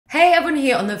everyone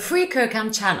here on the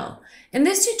freeCodeCamp channel. In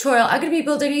this tutorial, I'm going to be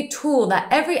building a tool that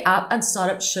every app and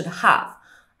startup should have.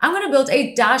 I'm going to build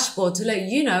a dashboard to let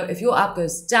you know if your app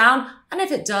goes down, and if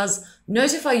it does,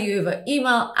 notify you over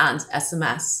email and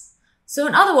SMS. So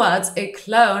in other words, a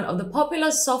clone of the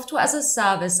popular software as a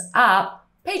service app,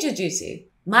 PagerDuty.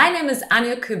 My name is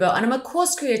Anya Kubo, and I'm a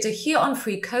course creator here on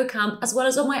freeCodeCamp as well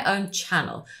as on my own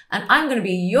channel. And I'm going to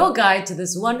be your guide to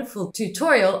this wonderful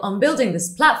tutorial on building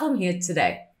this platform here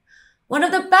today. One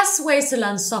of the best ways to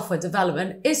learn software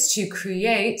development is to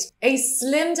create a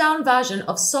slimmed down version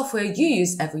of software you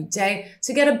use every day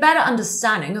to get a better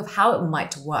understanding of how it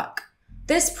might work.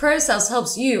 This process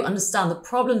helps you understand the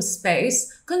problem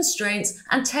space, constraints,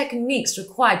 and techniques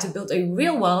required to build a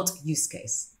real-world use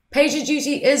case.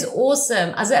 PagerDuty is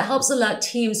awesome as it helps alert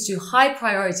teams to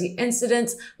high-priority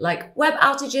incidents like web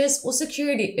outages or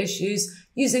security issues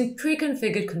using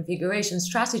pre-configured configuration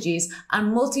strategies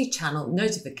and multi-channel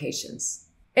notifications.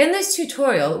 In this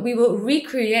tutorial, we will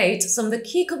recreate some of the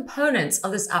key components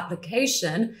of this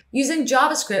application using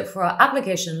JavaScript for our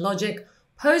application logic,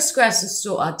 Postgres to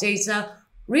store our data,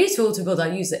 Retool to build our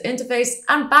user interface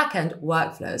and backend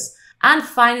workflows, and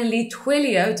finally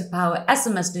Twilio to power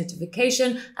SMS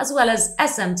notification as well as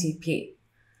SMTP.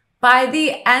 By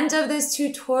the end of this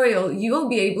tutorial, you will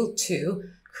be able to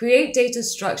create data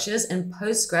structures in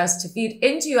Postgres to feed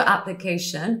into your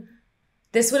application.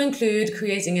 This will include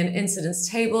creating an incidents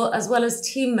table as well as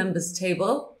team members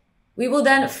table. We will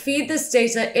then feed this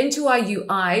data into our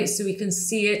UI so we can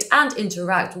see it and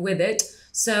interact with it.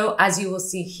 So as you will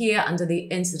see here under the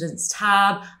incidents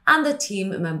tab and the team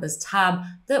members tab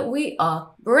that we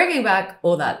are bringing back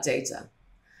all that data.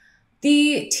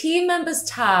 The team members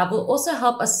tab will also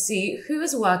help us see who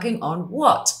is working on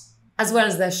what, as well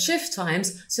as their shift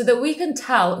times so that we can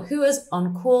tell who is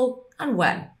on call and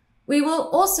when. We will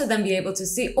also then be able to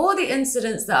see all the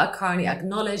incidents that are currently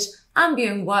acknowledged and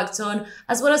being worked on,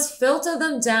 as well as filter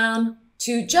them down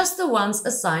to just the ones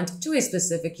assigned to a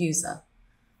specific user.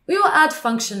 We will add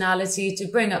functionality to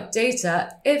bring up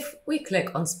data if we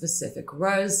click on specific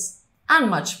rows and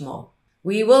much more.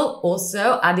 We will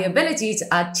also add the ability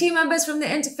to add team members from the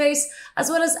interface, as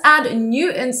well as add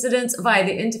new incidents via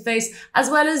the interface, as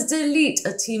well as delete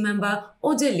a team member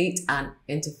or delete an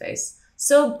interface.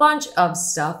 So a bunch of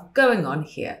stuff going on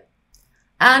here.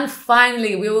 And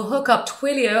finally, we will hook up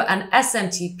Twilio and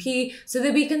SMTP so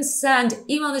that we can send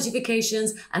email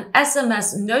notifications and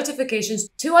SMS notifications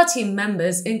to our team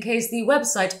members in case the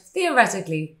website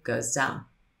theoretically goes down.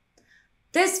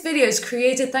 This video is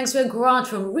created thanks to a grant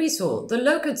from Retool, the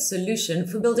low-code solution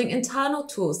for building internal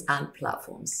tools and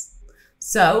platforms.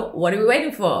 So what are we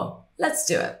waiting for? Let's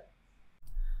do it.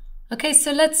 Okay,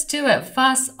 so let's do it.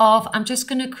 First off, I'm just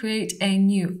going to create a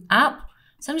new app.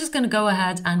 So I'm just going to go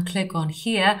ahead and click on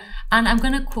here, and I'm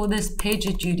going to call this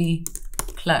PagerDuty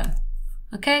clone.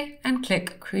 Okay, and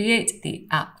click create the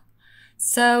app.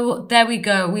 So there we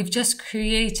go. We've just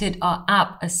created our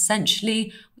app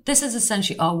essentially. This is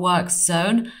essentially our work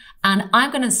zone. And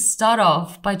I'm going to start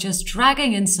off by just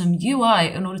dragging in some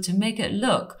UI in order to make it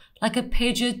look like a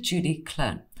PagerDuty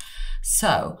clone.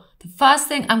 So the first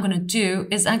thing I'm going to do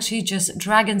is actually just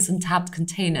drag in some tabbed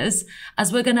containers,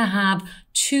 as we're going to have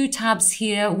two tabs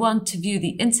here, one to view the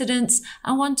incidents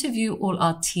and one to view all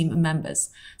our team members.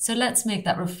 So let's make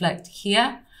that reflect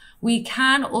here. We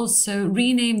can also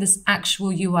rename this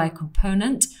actual UI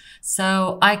component.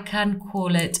 So I can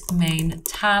call it main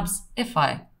tabs if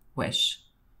I wish.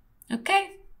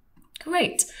 Okay,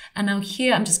 great. And now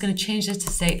here, I'm just going to change it to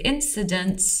say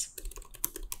incidents,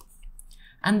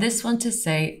 and this one to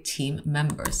say team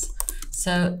members.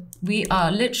 So we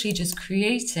are literally just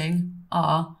creating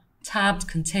our tabbed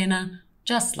container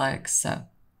just like so.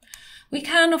 We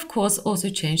can, of course, also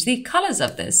change the colors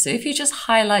of this. So if you just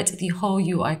highlight the whole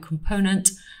UI component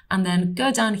and then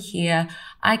go down here,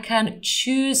 I can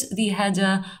choose the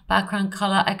header background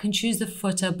color, I can choose the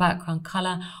footer background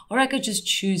color, or I could just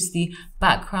choose the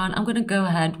background. I'm going to go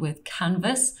ahead with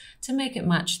canvas to make it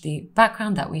match the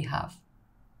background that we have.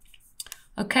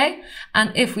 Okay,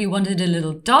 and if we wanted a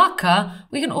little darker,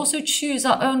 we can also choose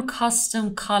our own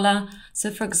custom color.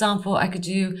 So for example, I could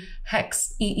do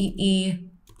hex EEE,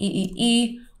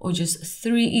 or just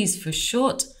 3 E's for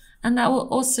short, and that will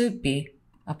also be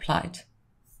applied.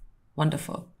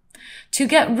 Wonderful. To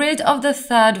get rid of the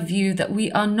third view that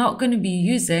we are not going to be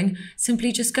using,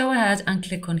 simply just go ahead and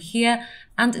click on here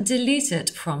and delete it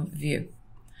from view.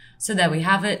 So there we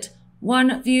have it,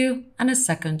 one view and a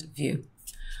second view.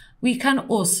 We can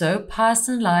also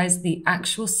personalize the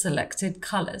actual selected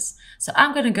colors. So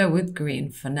I'm going to go with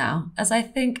green for now, as I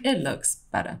think it looks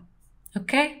better.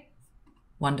 Okay,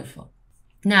 wonderful.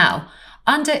 Now,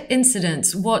 under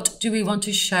incidents, what do we want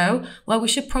to show? Well, we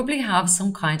should probably have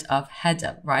some kind of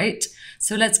header, right?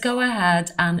 So let's go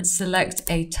ahead and select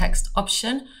a text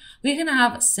option. We can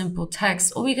have simple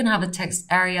text, or we can have a text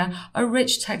area, a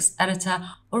rich text editor,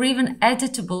 or even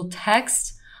editable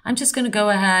text. I'm just going to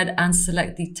go ahead and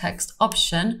select the text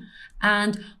option.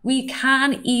 And we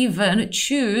can even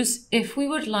choose if we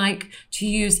would like to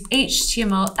use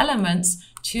HTML elements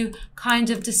to kind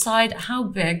of decide how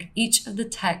big each of the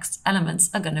text elements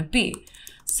are going to be.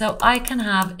 So I can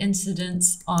have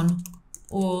incidents on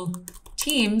all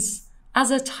teams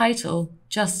as a title,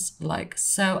 just like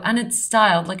so, and it's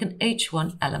styled like an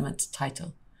H1 element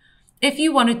title. If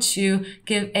you wanted to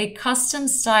give a custom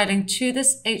styling to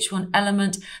this H1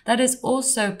 element, that is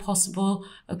also possible,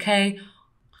 okay?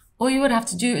 All you would have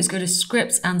to do is go to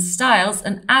scripts and styles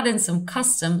and add in some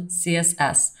custom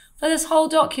CSS for this whole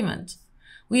document.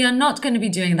 We are not going to be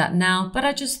doing that now, but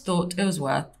I just thought it was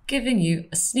worth giving you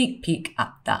a sneak peek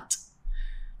at that.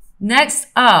 Next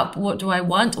up, what do I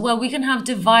want? Well, we can have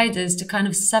dividers to kind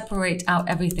of separate out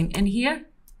everything in here.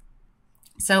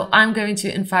 So I'm going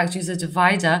to, in fact, use a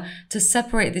divider to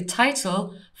separate the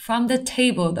title from the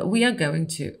table that we are going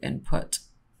to input.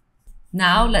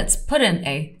 Now let's put in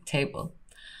a table.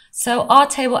 So our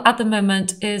table at the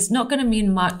moment is not going to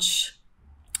mean much.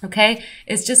 Okay,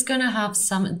 it's just going to have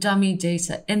some dummy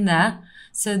data in there.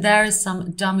 So there is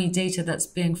some dummy data that's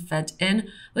being fed in.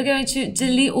 We're going to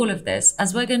delete all of this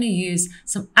as we're going to use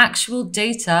some actual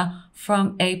data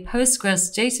from a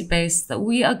Postgres database that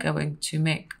we are going to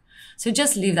make. So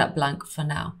just leave that blank for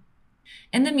now.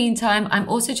 In the meantime, I'm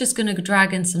also just going to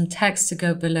drag in some text to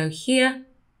go below here.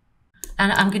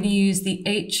 And I'm going to use the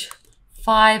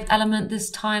H5 element this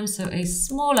time. So a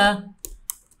smaller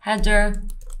header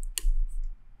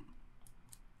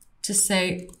to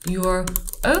say your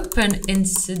open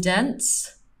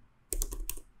incidents,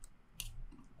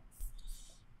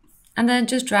 and then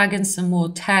just drag in some more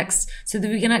text so that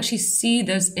we can actually see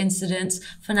those incidents.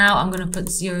 For now, I'm going to put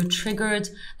 0 triggered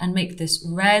and make this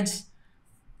red.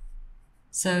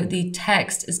 So the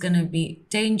text is going to be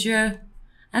danger,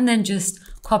 and then just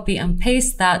copy and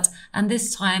paste that. And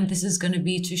this time, this is going to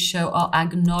be to show our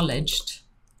acknowledged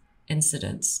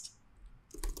incidents.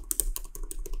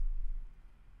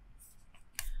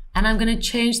 And I'm going to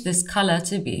change this color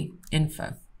to be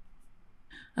info.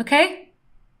 Okay?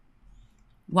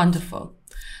 Wonderful.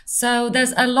 So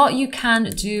there's a lot you can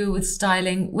do with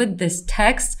styling with this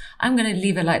text. I'm going to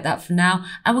leave it like that for now.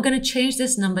 And we're going to change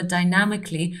this number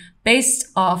dynamically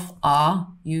based off our,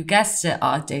 you guessed it,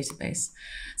 our database.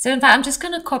 So in fact, I'm just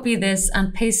going to copy this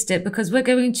and paste it because we're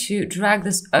going to drag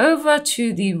this over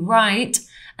to the right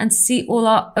and see all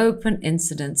our open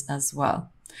incidents as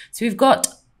well. So we've got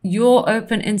your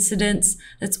open incidents.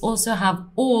 Let's also have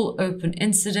all open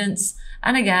incidents.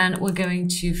 And again, we're going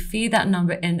to feed that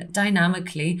number in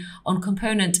dynamically on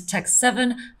component text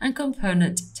 7 and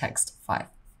component text 5.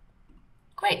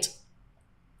 Great.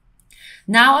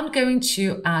 Now I'm going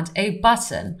to add a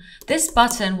button. This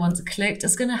button, once clicked,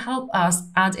 is going to help us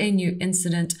add a new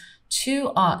incident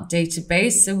to our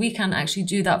database. So we can actually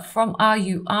do that from our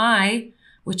UI,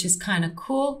 which is kind of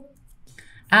cool.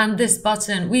 And this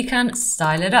button, we can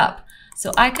style it up.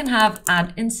 So I can have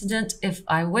add incident if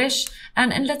I wish.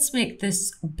 And let's make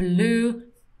this blue,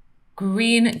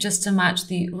 green, just to match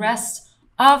the rest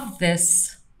of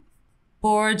this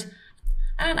board.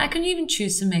 And I can even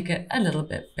choose to make it a little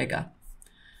bit bigger.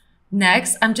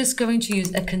 Next, I'm just going to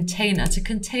use a container to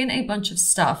contain a bunch of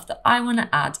stuff that I want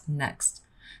to add next.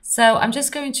 So I'm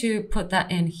just going to put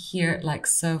that in here like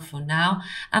so for now.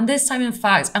 And this time, in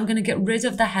fact, I'm going to get rid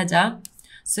of the header.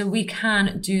 So we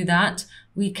can do that.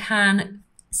 We can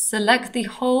select the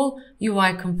whole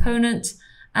UI component,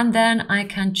 and then I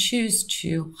can choose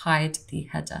to hide the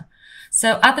header.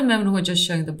 So at the moment, we're just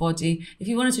showing the body. If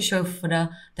you wanted to show footer,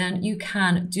 then you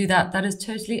can do that. That is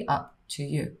totally up to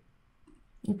you.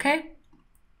 Okay,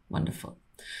 wonderful.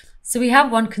 So we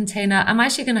have one container. I'm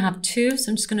actually going to have two.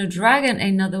 So I'm just going to drag in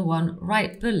another one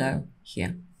right below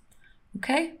here.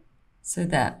 Okay, so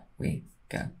there we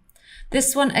go.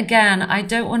 This one, again, I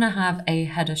don't want to have a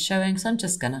header showing, so I'm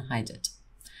just going to hide it.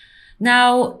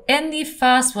 Now, in the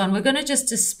first one, we're going to just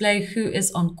display who is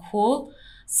on call.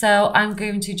 So I'm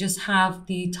going to just have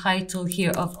the title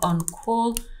here of on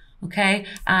call, okay?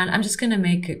 And I'm just going to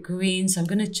make it green. So I'm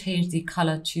going to change the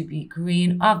color to be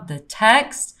green of the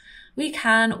text. We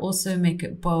can also make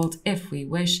it bold if we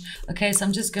wish. Okay, so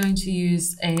I'm just going to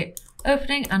use a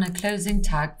opening and a closing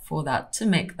tag for that to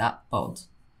make that bold.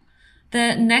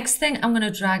 The next thing I'm going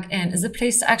to drag in is a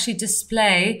place to actually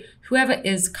display whoever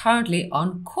is currently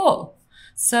on call.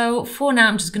 So for now,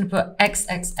 I'm just going to put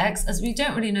XXX as we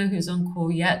don't really know who's on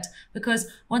call yet, because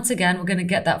once again, we're going to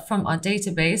get that from our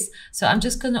database. So I'm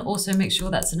just going to also make sure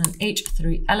that's in an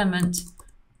H3 element,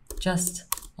 just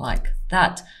like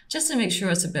that, just to make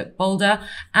sure it's a bit bolder.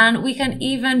 And we can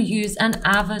even use an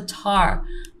avatar.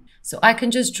 So I can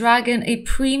just drag in a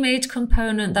pre-made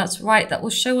component that's right, that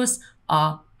will show us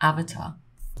our avatar.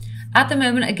 At the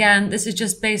moment, again, this is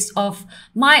just based off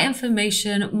my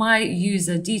information, my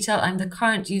user detail. I'm the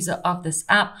current user of this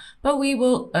app, but we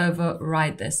will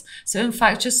override this. So in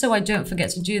fact, just so I don't forget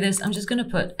to do this, I'm just going to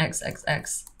put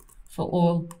XXX for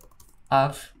all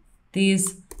of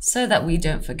these so that we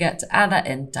don't forget to add that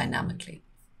in dynamically.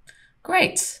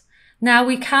 Great. Now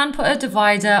we can put a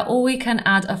divider or we can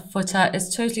add a footer.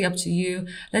 It's totally up to you.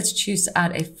 Let's choose to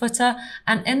add a footer.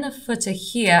 And in the footer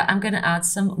here, I'm going to add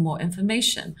some more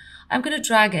information. I'm going to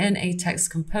drag in a text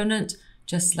component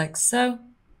just like so.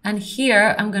 And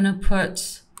here I'm going to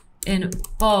put in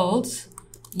bold,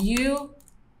 you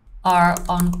are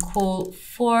on call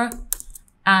for.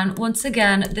 And once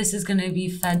again, this is going to be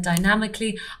fed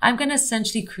dynamically. I'm going to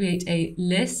essentially create a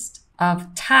list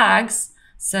of tags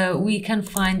so we can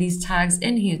find these tags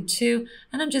in here too.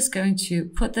 And I'm just going to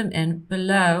put them in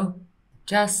below,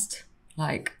 just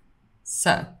like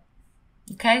so.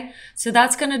 Okay, so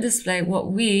that's going to display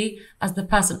what we, as the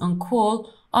person on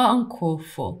call, are on call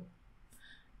for.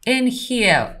 In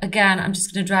here, again, I'm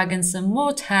just going to drag in some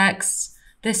more text.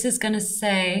 This is going to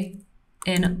say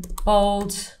in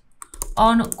bold,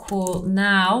 on call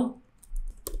now.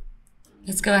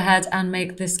 Let's go ahead and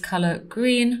make this color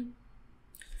green.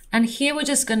 And here we're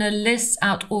just going to list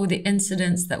out all the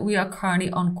incidents that we are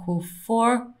currently on call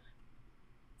for.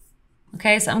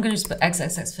 Okay, so I'm going to just put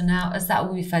XXX for now, as that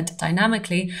will be fed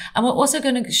dynamically. And we're also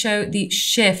going to show the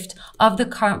shift of the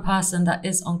current person that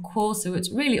is on call, so it's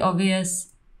really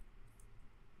obvious.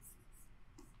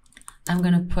 I'm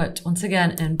going to put, once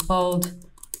again, in bold,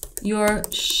 your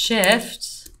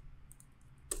shift,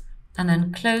 and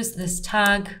then close this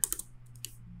tag.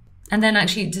 And then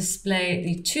actually display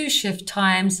the 2 shift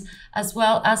times as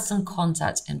well as some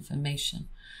contact information.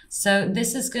 So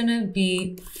this is going to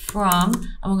be from,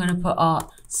 and we're going to put our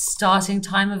starting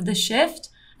time of the shift,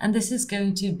 and this is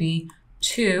going to be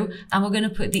 2, and we're going to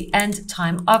put the end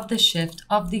time of the shift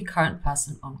of the current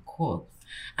person on call.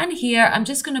 And here I'm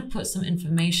just going to put some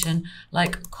information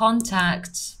like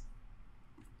contact,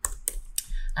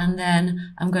 and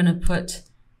then I'm going to put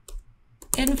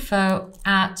info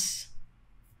at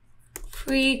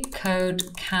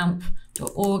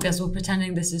freeCodeCamp.org, as we're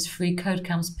pretending this is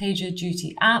freeCodeCamp's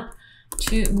PagerDuty app,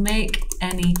 to make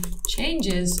any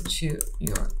changes to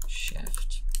your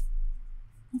shift.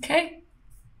 Okay,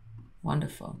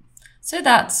 wonderful. So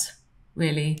that's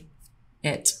really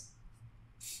it.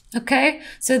 Okay,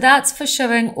 so that's for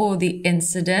showing all the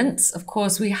incidents. Of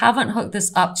course, we haven't hooked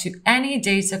this up to any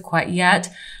data quite yet.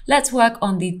 Let's work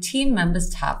on the team members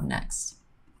tab next.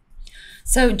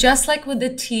 So just like with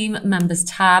the team members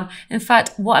tab, in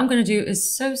fact, what I'm going to do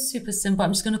is so super simple.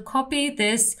 I'm just going to copy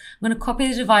this. I'm going to copy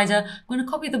the divider. I'm going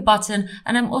to copy the button,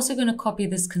 and I'm also going to copy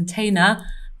this container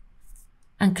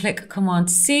and click Command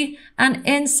C. And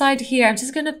inside here, I'm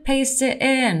just going to paste it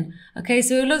in. Okay,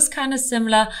 so it looks kind of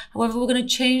similar. However, we're going to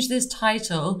change this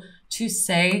title to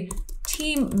say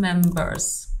team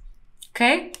members.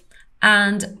 Okay,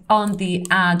 and on the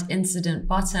add incident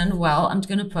button, well, I'm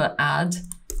going to put add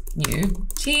new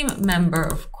team member,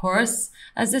 of course,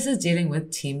 as this is dealing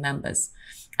with team members.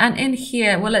 And in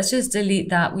here, well, let's just delete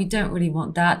that. We don't really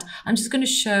want that. I'm just going to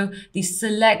show the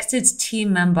selected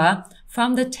team member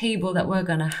from the table that we're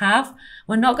going to have.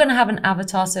 We're not going to have an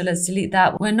avatar, so let's delete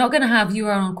that. We're not going to have you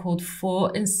are on call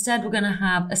for. Instead, we're going to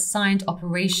have assigned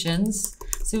operations.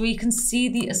 So we can see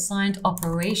the assigned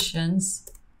operations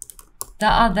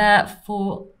that are there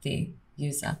for the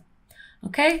user.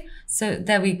 Okay, so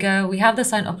there we go. We have the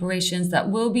assigned operations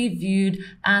that will be viewed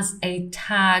as a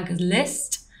tag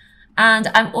list.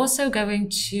 And I'm also going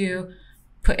to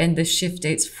put in the shift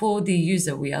dates for the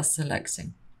user we are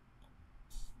selecting.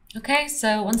 Okay,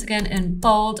 so once again in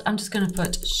bold, I'm just going to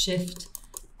put shift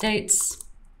dates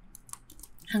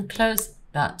and close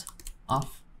that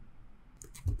off.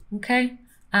 Okay,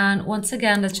 and once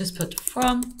again, let's just put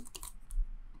from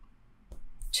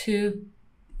to.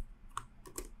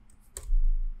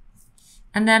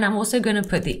 And then I'm also going to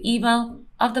put the email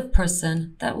of the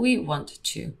person that we want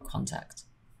to contact.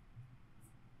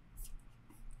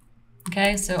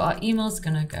 Okay, so our email is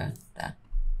going to go there.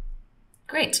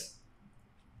 Great.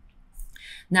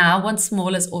 Now, once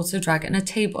more, let's also drag in a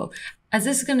table, as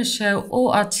this is going to show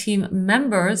all our team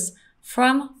members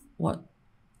from what?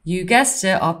 you guessed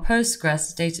it, our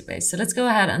Postgres database. So let's go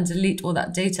ahead and delete all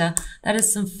that data. That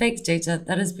is some fake data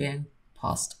that is being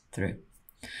passed through.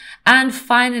 And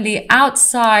finally,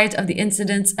 outside of the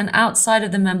incidents and outside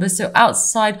of the members, so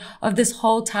outside of this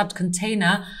whole tabbed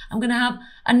container, I'm going to have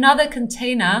another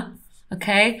container.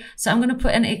 Okay, so I'm going to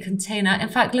put in a container. In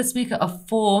fact, let's make it a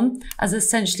form, as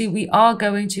essentially we are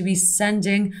going to be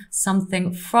sending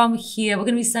something from here. We're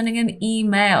going to be sending an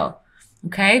email.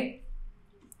 Okay,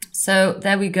 so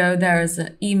there we go. There is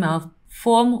an email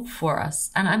form for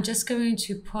us. And I'm just going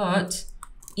to put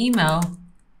email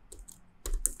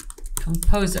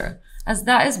composer, as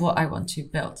that is what I want to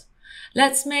build.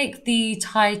 Let's make the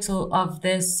title of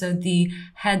this, so the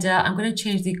header, I'm going to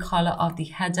change the color of the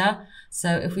header.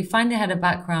 So if we find the header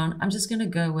background, I'm just going to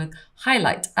go with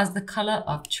highlight as the color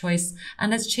of choice.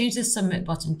 And let's change the submit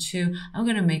button to, I'm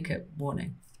going to make it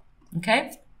warning.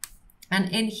 Okay. And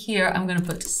in here, I'm going to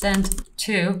put send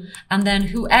to, and then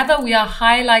whoever we are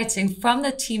highlighting from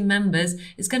the team members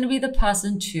is going to be the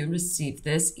person to receive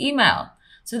this email.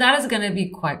 So that is going to be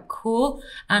quite cool.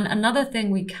 And another thing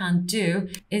we can do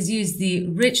is use the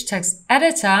rich text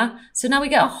editor. So now we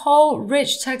get a whole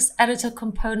rich text editor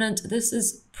component. This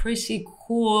is pretty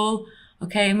cool.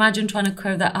 Okay, imagine trying to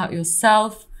code that out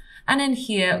yourself. And in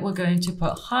here, we're going to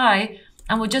put hi,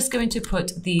 and we're just going to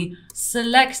put the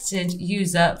selected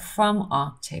user from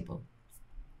our table.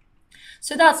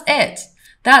 So that's it.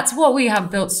 That's what we have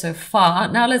built so far.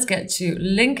 Now let's get to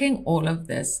linking all of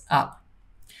this up.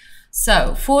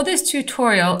 So for this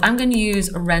tutorial, I'm going to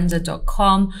use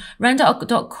render.com.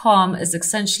 Render.com is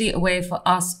essentially a way for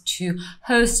us to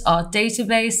host our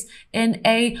database in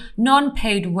a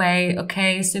non-paid way.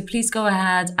 Okay, so please go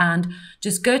ahead and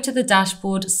just go to the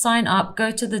dashboard, sign up, go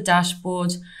to the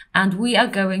dashboard, and we are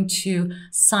going to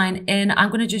sign in. I'm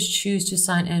going to just choose to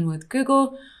sign in with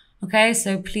Google. Okay,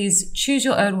 so please choose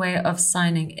your own way of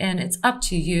signing in. It's up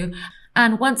to you.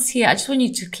 And once here, I just want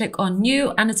you to click on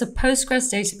new, and it's a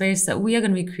Postgres database that we are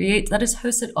going to create that is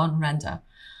hosted on Render.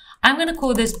 I'm going to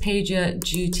call this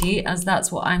PagerDuty, as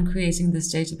that's what I'm creating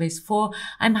this database for.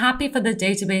 I'm happy for the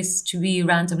database to be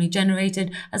randomly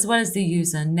generated, as well as the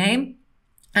username.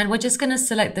 And we're just going to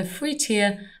select the free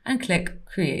tier and click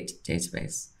create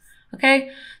database.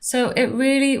 Okay, so it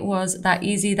really was that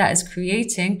easy. That is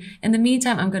creating. In the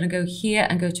meantime, I'm going to go here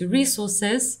and go to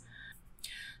resources.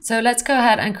 So let's go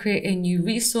ahead and create a new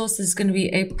resource. This is going to be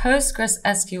a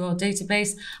PostgreSQL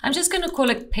database. I'm just going to call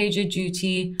it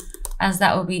PagerDuty, as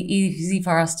that will be easy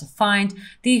for us to find.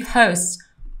 The host,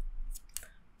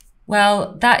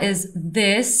 well, that is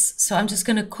this. So I'm just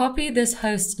going to copy this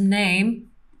host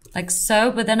name like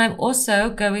so, but then I'm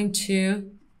also going to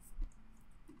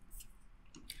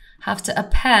have to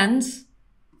append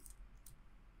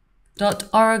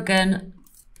 .oregon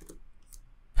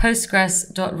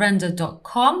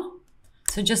postgres.render.com.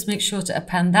 So just make sure to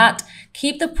append that.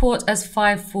 Keep the port as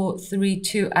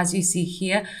 5432 as you see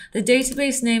here. The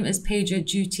database name is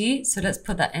PagerDuty. So let's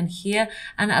put that in here.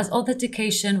 And as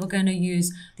authentication, we're going to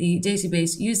use the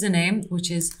database username, which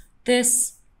is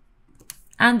this,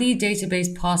 and the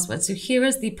database password. So here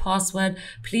is the password.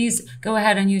 Please go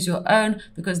ahead and use your own,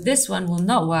 because this one will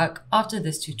not work after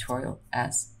this tutorial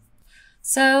ends.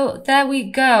 So there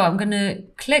we go. I'm going to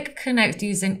click connect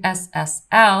using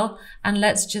SSL, and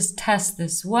let's just test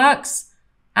this works.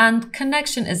 And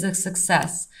connection is a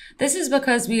success. This is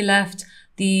because we left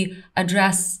the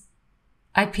address,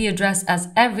 IP address as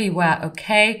everywhere.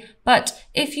 Okay. But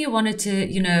if you wanted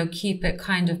to, keep it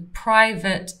kind of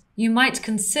private, you might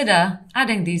consider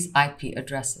adding these IP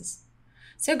addresses.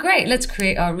 So great. Let's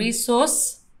create our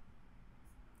resource.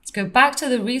 Let's go back to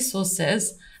the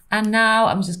resources. And now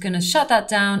I'm just going to shut that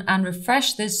down and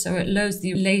refresh this so it loads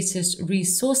the latest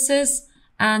resources.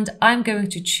 And I'm going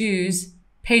to choose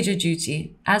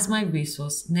PagerDuty as my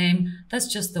resource name. That's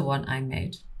just the one I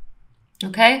made.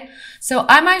 Okay, so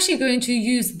I'm actually going to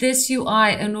use this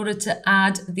UI in order to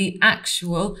add the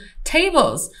actual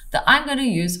tables that I'm going to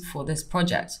use for this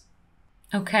project.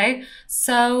 Okay,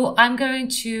 so I'm going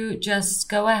to just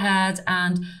go ahead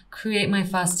and create my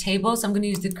first table. So I'm going to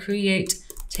use the create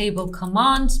table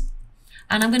command,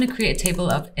 and I'm going to create a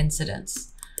table of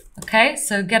incidents. Okay,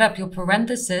 so get up your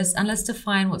parentheses and let's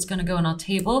define what's going to go in our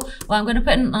table. Well, I'm going to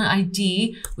put in an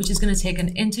ID, which is going to take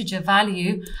an integer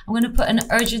value. I'm going to put an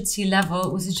urgency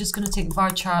level, which is just going to take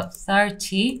varchar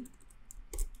 30.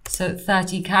 So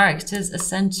 30 characters,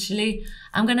 essentially.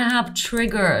 I'm going to have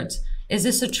triggered. Is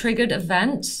this a triggered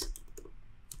event?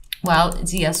 Well,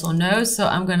 it's yes or no. So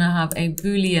I'm going to have a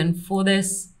Boolean for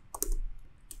this.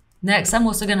 Next, I'm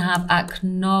also going to have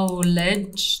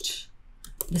acknowledged.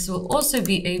 This will also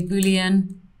be a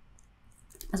Boolean,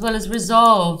 as well as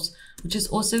resolved. which is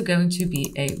also going to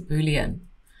be a Boolean.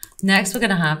 Next, we're going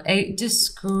to have a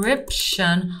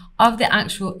description of the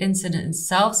actual incident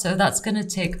itself. So that's going to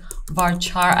take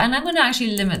varchar, and I'm going to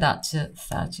actually limit that to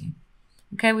 30.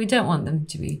 Okay, we don't want them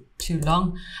to be too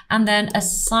long. And then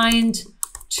assigned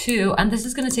to, and this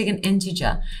is going to take an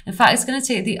integer. In fact, it's going to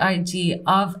take the ID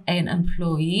of an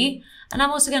employee. And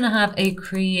I'm also going to have a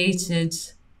created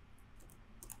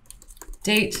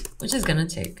date, which is going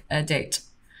to take a date.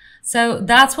 So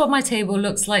that's what my table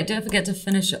looks like. Don't forget to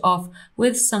finish it off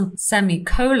with some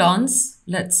semicolons.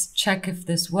 Let's check if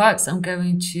this works. I'm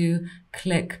going to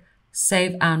click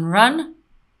save and run.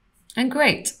 And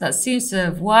great, that seems to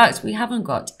have worked. We haven't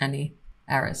got any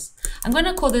errors. I'm going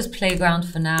to call this playground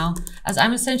for now, as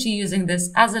I'm essentially using this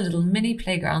as a little mini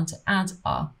playground to add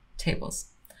our tables.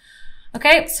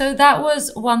 Okay, so that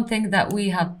was one thing that we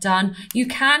have done. You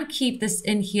can keep this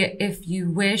in here if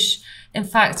you wish. In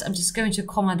fact, I'm just going to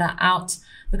comment that out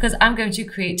because I'm going to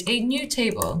create a new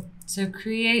table. So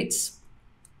create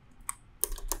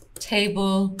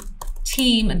table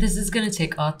team, and this is going to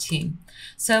take our team.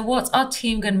 So what's our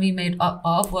team going to be made up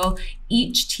of? Well,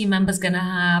 each team member is going to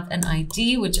have an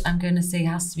ID, which I'm going to say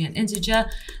has to be an integer.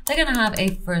 They're going to have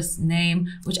a first name,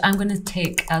 which I'm going to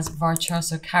take as varchar,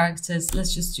 so characters.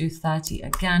 Let's just do 30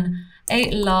 again.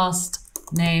 A last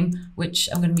name, which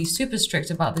I'm going to be super strict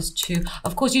about this 2.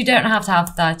 Of course, you don't have to have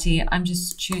 30. I'm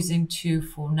just choosing 2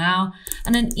 for now.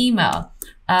 And an email.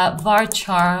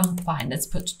 Varchar, fine, let's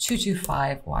put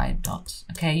 225, why not?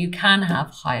 Okay, you can have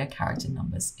higher character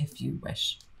numbers if you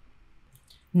wish.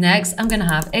 Next, I'm going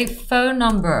to have a phone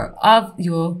number of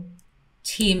your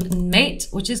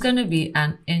teammate, which is going to be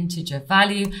an integer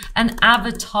value, an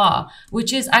avatar,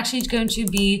 which is actually going to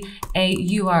be a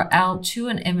URL to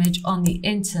an image on the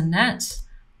internet.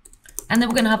 And then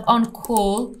we're going to have on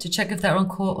call to check if they're on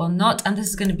call or not. And this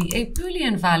is going to be a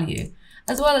Boolean value,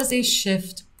 as well as a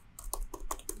shift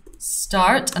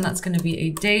start, and that's going to be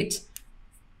a date,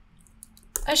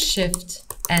 a shift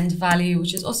end value,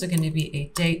 which is also going to be a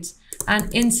date,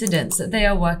 and incidents that they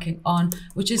are working on,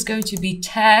 which is going to be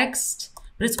text,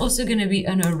 but it's also going to be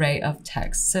an array of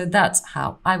text. So that's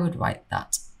how I would write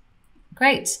that.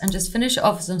 Great, and just finish it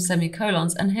off with some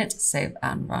semicolons and hit save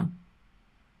and run.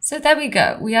 So there we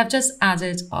go. We have just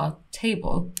added our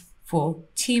table for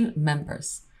team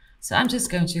members. So I'm just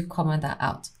going to comment that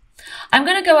out. I'm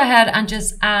going to go ahead and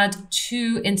just add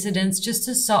 2 incidents just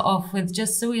to start off with,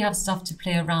 just so we have stuff to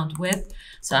play around with.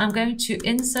 So I'm going to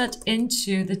insert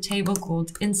into the table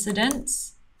called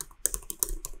incidents.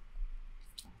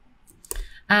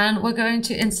 And we're going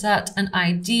to insert an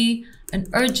ID, an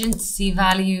urgency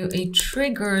value, a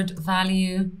triggered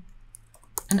value,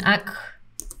 an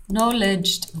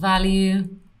acknowledged value,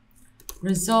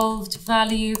 resolved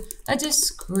value, a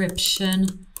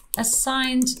description,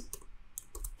 assigned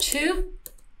to,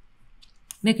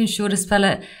 making sure to spell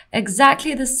it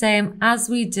exactly the same as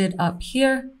we did up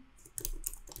here,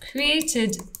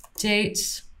 created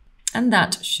date, and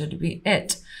that should be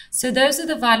it. So those are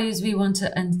the values we want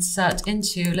to insert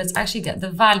into. Let's actually get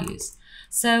the values.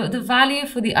 So the value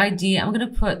for the ID, I'm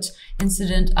going to put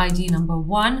incident ID number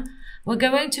 1. We're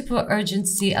going to put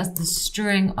urgency as the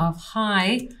string of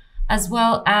high, as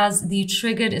well as the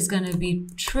triggered is going to be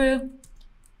true,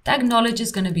 the acknowledge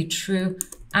is going to be true,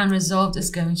 and resolved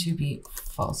is going to be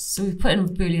false. So we've put in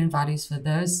Boolean values for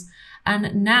those.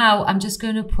 And now I'm just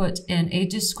going to put in a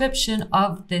description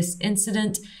of this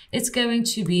incident. It's going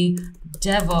to be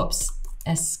DevOps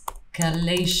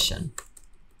escalation.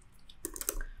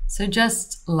 So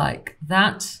just like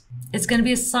that, it's going to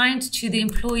be assigned to the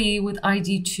employee with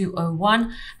ID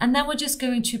 201. And then we're just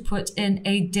going to put in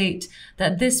a date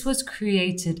that this was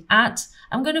created at.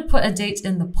 I'm going to put a date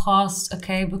in the past,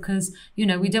 okay, because, you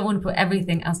know, we don't want to put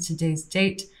everything as today's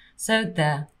date. So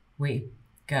there we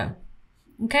go.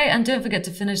 Okay, and don't forget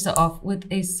to finish that off with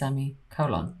a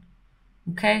semicolon.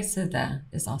 Okay, so there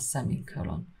is our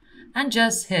semicolon. And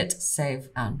just hit save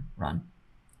and run.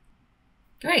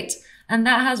 Great, and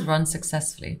that has run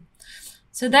successfully.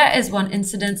 So there is one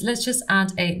incident. Let's just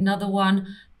add another one.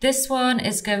 This one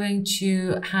is going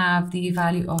to have the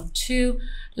value of 2.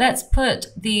 Let's put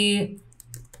the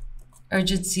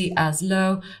urgency as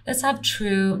low. Let's have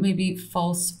true, maybe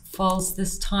false, false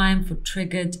this time for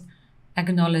triggered,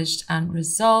 acknowledged, and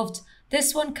resolved.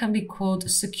 This one can be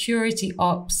called security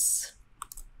ops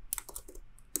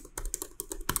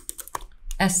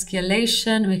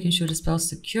escalation, making sure to spell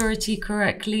security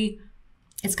correctly.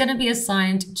 It's going to be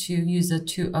assigned to user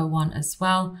 201 as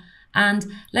well. And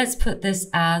let's put this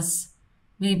as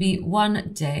maybe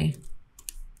 1 day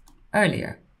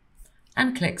earlier,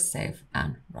 and click save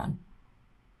and run.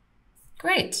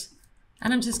 Great.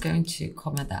 And I'm just going to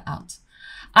comment that out.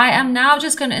 I am now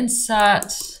just going to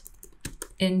insert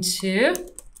into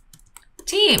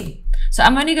team. So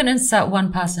I'm only going to insert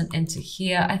one person into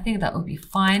here. I think that will be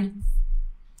fine.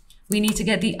 We need to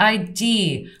get the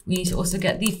ID. We need to also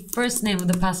get the first name of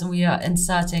the person we are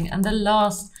inserting and the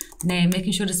last name,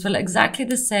 making sure to spell exactly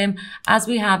the same as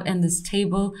we have in this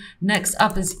table. Next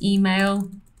up is email.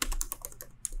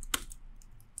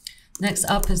 Next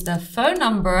up is their phone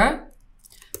number.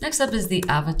 Next up is the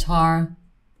avatar.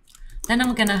 Then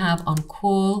I'm going to have on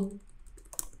call.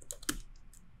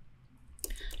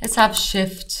 Let's have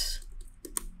shift,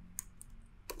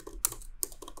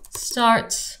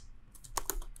 start,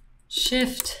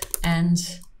 shift,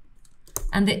 end,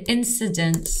 and the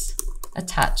incidents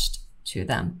attached to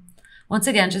them. Once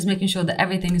again, just making sure that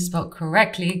everything is spelled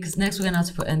correctly, because next we're going to have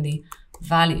to put in the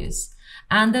values.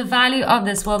 And the value of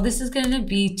this, well, this is going to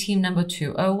be team number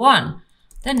 201.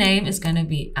 The name is going to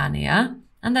be Ania,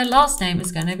 and their last name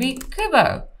is going to be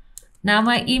Kubo. Now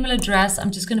my email address, I'm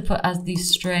just going to put as the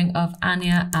string of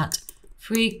Ania at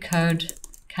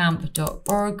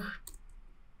freeCodeCamp.org.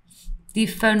 The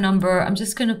phone number, I'm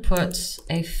just going to put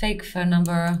a fake phone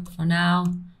number for now.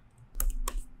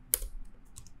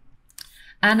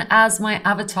 And as my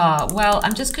avatar, well,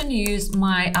 I'm just going to use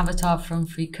my avatar from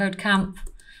freeCodeCamp.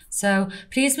 So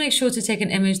please make sure to take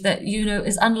an image that you know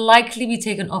is unlikely to be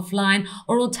taken offline,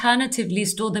 or alternatively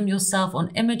store them yourself on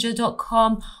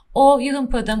imager.com, or you can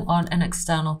put them on an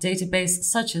external database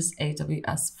such as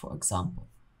AWS, for example.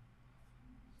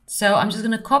 So I'm just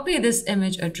going to copy this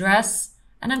image address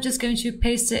and I'm just going to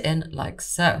paste it in like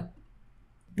so.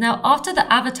 Now after the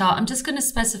avatar, I'm just going to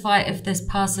specify if this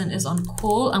person is on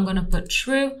call. I'm going to put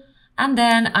true, and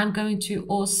then I'm going to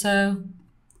also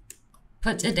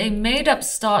put in a made up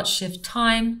start shift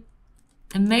time,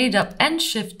 a made up end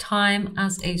shift time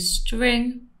as a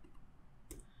string,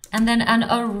 and then an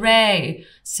array.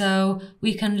 So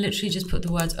we can literally just put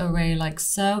the word array like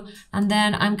so. And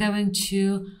then I'm going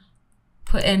to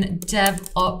put in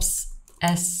DevOps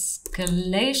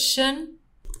escalation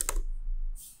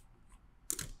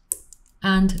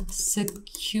and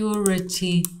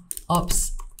security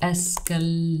ops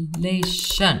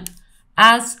escalation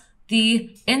as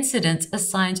the incident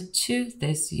assigned to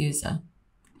this user.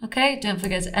 Okay, don't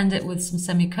forget to end it with some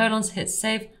semicolons, hit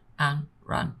save and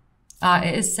run.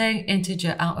 It is saying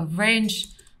integer out of range.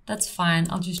 That's fine.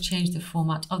 I'll just change the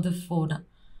format of the folder.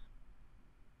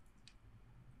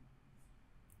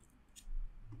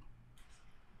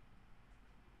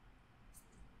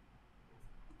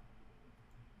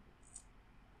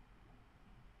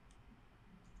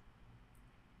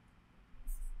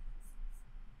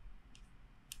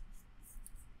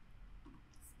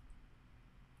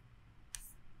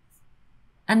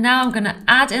 And now I'm going to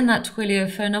add in that Twilio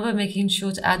phone number, making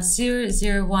sure to add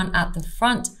 001 at the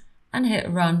front and hit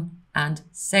run and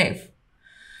save.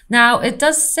 Now it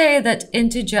does say that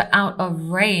integer out of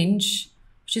range,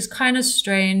 which is kind of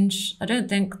strange. I don't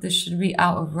think this should be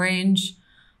out of range,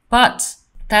 but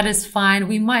that is fine.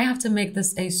 We might have to make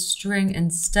this a string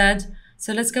instead.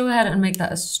 So let's go ahead and make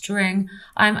that a string.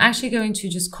 I'm actually going to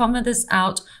just comment this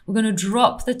out. We're going to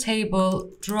drop the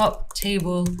table, drop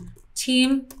table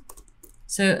team.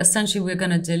 So essentially we're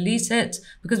going to delete it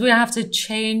because we have to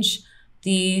change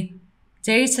the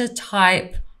data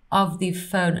type of the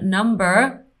phone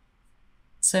number.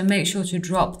 So make sure to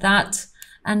drop that.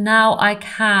 And now I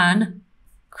can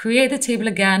create the table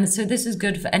again. So this is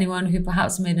good for anyone who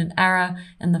perhaps made an error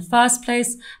in the first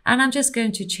place. And I'm just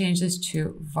going to change this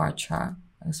to varchar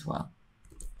as well.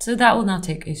 So that will now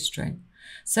take a string.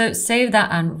 So save that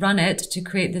and run it to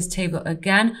create this table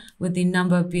again with the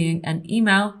number being an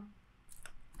email.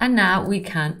 And now we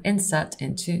can insert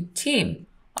into team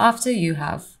after you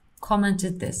have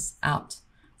commented this out.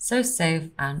 So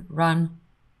save and run.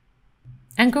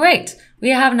 And great, we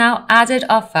have now added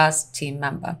our first team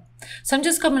member. So I'm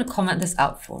just going to comment this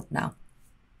out for now.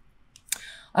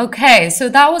 Okay, so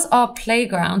that was our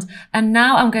playground. And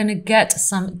now I'm going to get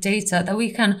some data that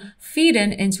we can feed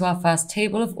into our first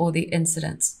table of all the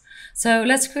incidents. So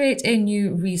let's create a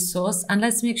new resource and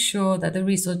let's make sure that the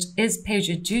resource is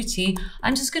PagerDuty.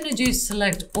 I'm just going to do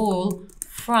select all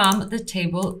from the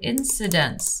table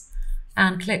incidents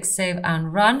and click save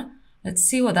and run. Let's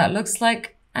see what that looks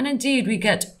like. And indeed, we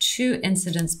get 2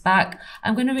 incidents back.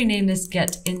 I'm going to rename this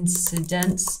get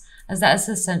incidents, as that is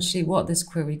essentially what this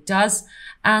query does.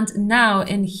 And now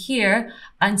in here,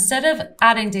 instead of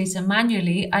adding data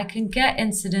manually, I can get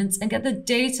incidents and get the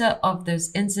data of those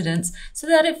incidents so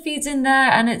that it feeds in there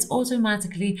and it's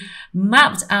automatically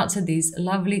mapped out to these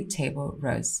lovely table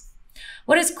rows.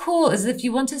 What is cool is if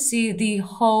you want to see the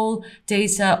whole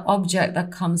data object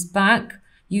that comes back,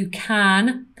 you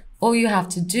can. All you have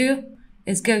to do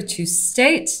is go to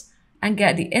state and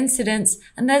get the incidents,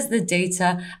 and there's the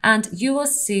data, and you will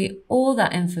see all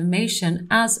that information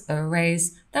as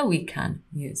arrays that we can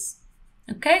use.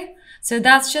 Okay, so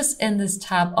that's just in this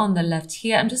tab on the left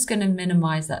here. I'm just going to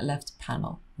minimize that left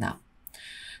panel now.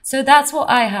 So that's what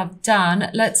I have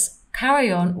done. Let's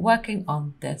carry on working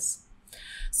on this.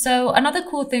 So another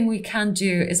cool thing we can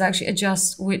do is actually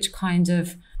adjust which kind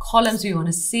of columns we want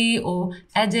to see or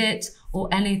edit or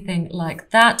anything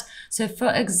like that. So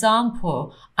for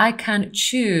example, I can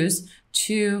choose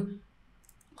to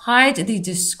hide the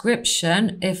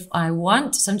description if I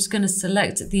want. So I'm just going to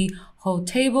select the whole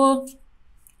table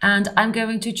and I'm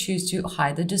going to choose to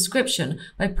hide the description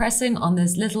by pressing on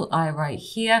this little eye right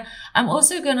here. I'm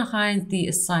also going to hide the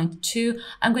assigned to.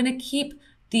 I'm going to keep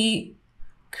the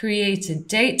created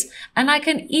date, and I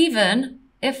can even,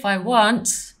 if I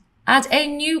want, add a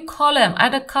new column,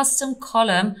 add a custom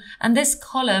column, and this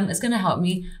column is going to help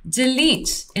me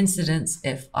delete incidents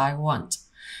if I want.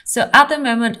 So at the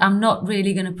moment, I'm not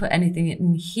really going to put anything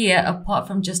in here apart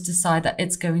from just decide that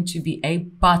it's going to be a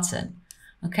button.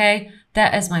 Okay,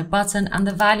 there is my button, and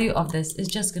the value of this is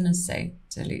just going to say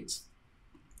delete.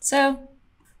 So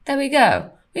there we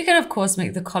go. We can of course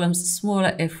make the columns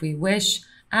smaller if we wish,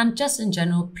 and just in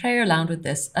general play around with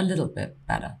this a little bit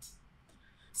better.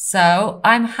 So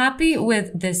I'm happy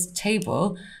with this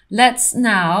table. Let's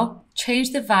now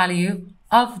change the value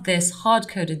of this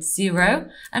hard-coded 0,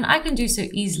 and I can do so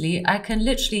easily. I can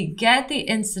literally get the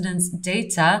incidence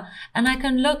data and I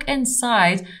can look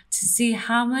inside to see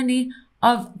how many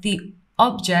of the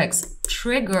objects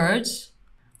triggered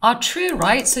are true,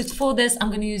 right? So for this, I'm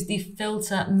going to use the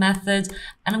filter method,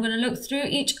 and I'm going to look through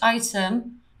each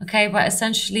item, okay, by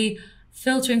essentially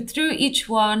filtering through each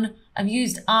one. I've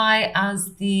used I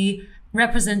as the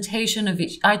representation of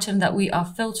each item that we are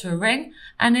filtering.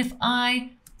 And if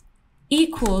I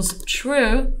equals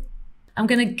true, I'm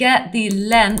going to get the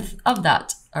length of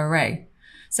that array.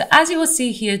 So as you will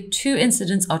see here, 2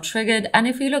 incidents are triggered. And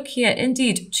if we look here,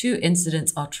 indeed, 2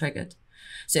 incidents are triggered.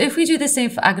 So if we do the same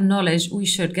for acknowledged, we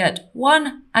should get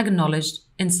 1 acknowledged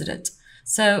incident.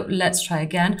 So let's try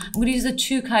again. I'm going to use the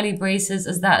 2 curly braces,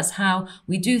 as that is how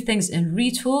we do things in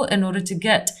Retool in order to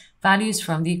get values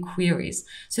from the queries.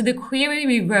 So the query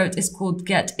we wrote is called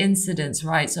get incidents,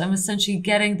 right? So I'm essentially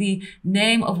getting the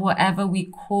name of whatever we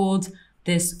called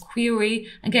this query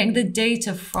and getting the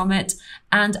data from it.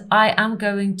 And I am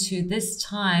going to this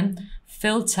time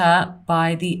filter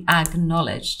by the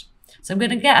acknowledged. So I'm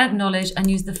going to get acknowledged and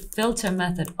use the filter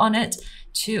method on it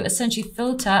to essentially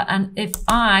filter. And if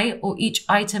I or each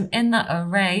item in that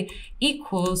array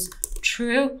equals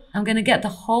true, I'm going to get the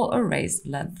whole array's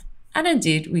length. And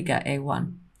indeed, we get a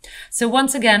 1. So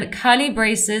once again, curly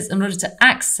braces in order to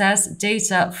access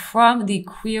data from the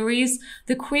queries.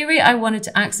 The query I wanted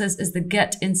to access is the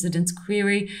get incidents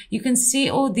query. You can see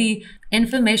all the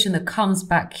information that comes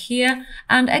back here.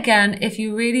 And again, if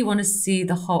you really want to see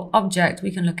the whole object, we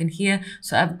can look in here.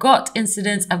 So I've got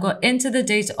incidents, I've got into the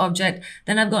data object,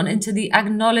 then I've gone into the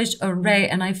acknowledged array,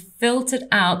 and I filtered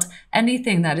out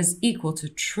anything that is equal to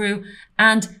true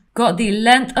and got the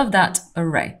length of that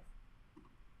array.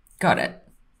 Got it.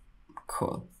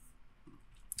 Cool.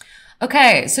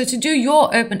 Okay, so to do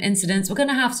your open incidents, we're going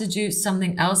to have to do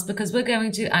something else because we're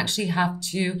going to actually have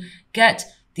to get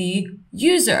the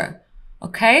user.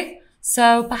 Okay,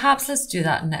 so perhaps let's do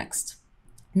that next.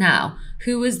 Now,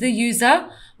 who is the user?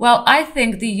 Well, I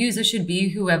think the user should be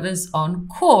whoever's on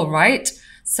call, right?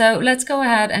 So let's go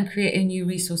ahead and create a new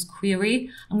resource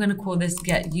query. I'm going to call this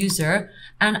get user,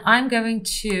 and I'm going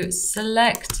to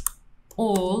select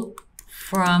all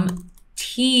from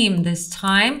team this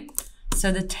time.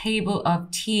 So the table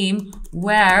of team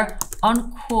where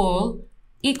on call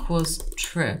equals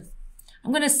true.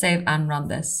 I'm going to save and run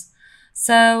this.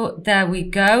 So there we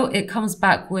go. It comes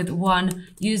back with 1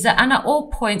 user. And at all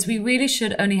points, we really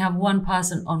should only have 1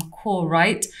 person on call,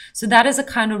 right? So that is a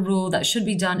kind of rule that should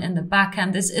be done in the back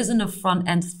end. This isn't a front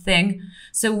end thing.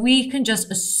 So we can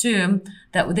just assume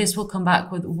that this will come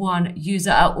back with 1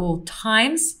 user at all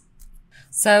times.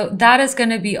 So that is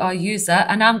going to be our user,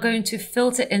 and I'm going to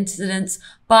filter incidents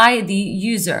by the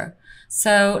user.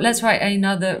 So let's write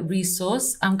another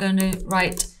resource. I'm going to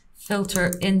write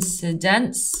filter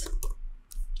incidents,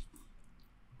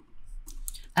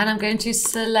 and I'm going to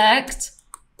select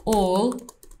all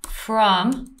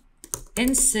from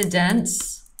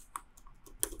incidents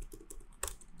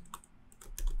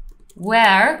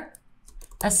where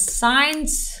assigned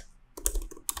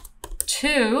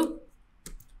to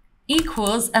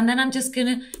equals, and then I'm just going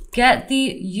to get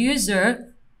the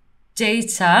user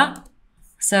data.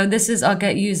 So this is our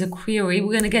get user query.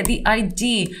 We're going to get the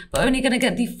ID, but only going to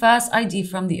get the first ID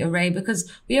from the array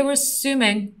because we are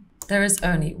assuming there is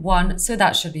only one. So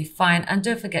that should be fine. And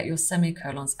don't forget your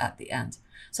semicolons at the end.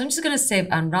 So I'm just going to save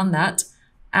and run that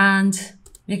and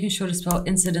making sure to spell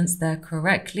incidents there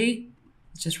correctly.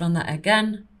 Let's just run that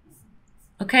again.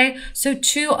 Okay, so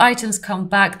 2 items come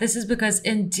back. This is because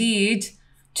indeed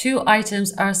 2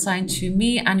 items are assigned to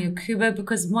me and Yakuba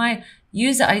because my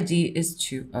user ID is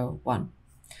 201.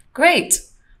 Great.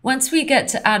 Once we get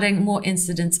to adding more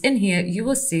incidents in here, you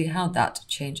will see how that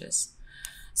changes.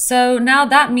 So now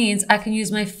that means I can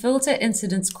use my filter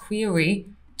incidents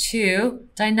query to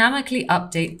dynamically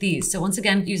update these. So once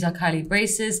again, use our curly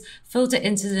braces. Filter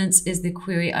incidents is the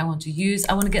query I want to use.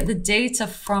 I want to get the data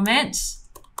from it.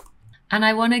 And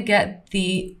I want to get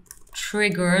the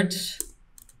triggered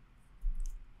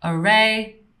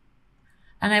array.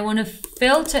 And I want to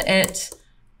filter it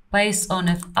based on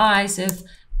so if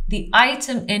the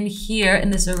item in here in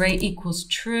this array equals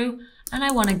true, and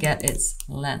I want to get its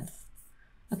length.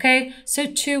 Okay, so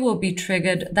 2 will be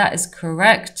triggered. That is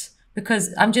correct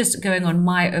because I'm just going on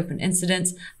my open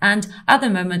incidents. And at the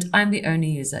moment, I'm the only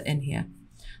user in here.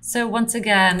 So once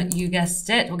again, you guessed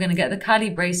it, we're going to get the curly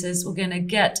braces. We're going to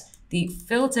get the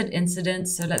filtered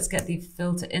incidents. So let's get the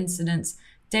filter incidents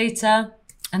data.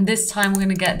 And this time we're going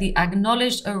to get the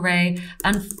acknowledged array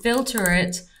and filter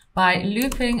it by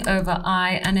looping over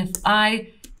I. And if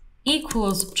I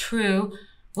equals true,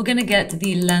 we're going to get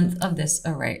the length of this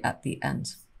array at the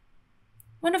end.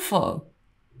 Wonderful.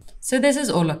 So this is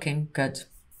all looking good.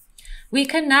 We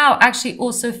can now actually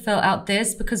also fill out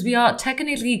this because we are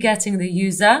technically getting the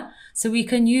user. So we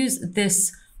can use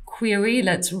this query.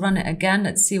 Let's run it again.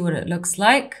 Let's see what it looks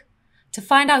like to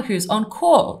find out who's on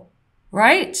call,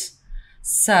 right?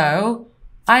 So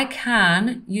I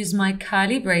can use my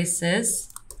curly braces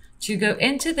to go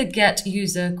into the get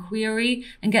user query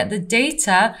and get the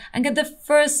data and get the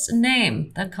first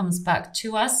name that comes back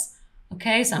to us.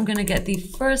 Okay, so I'm going to get the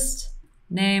first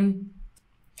name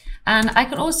and I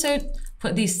can also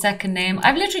put the second name.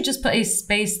 I've literally just put a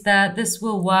space there. This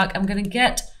will work. I'm going to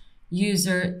get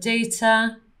user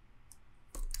data,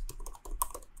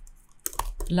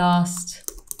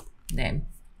 last name.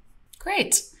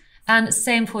 Great. And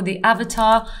same for the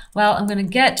avatar. Well, I'm going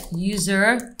to get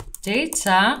user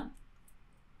data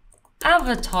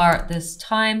avatar this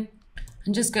time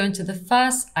and just go into the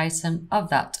first item of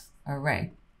that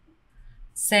array.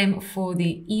 Same for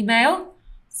the email.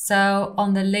 So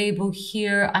on the label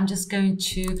here, I'm just going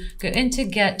to go into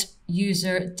get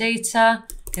user data,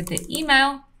 get the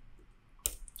email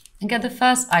and get the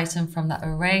first item from that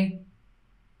array.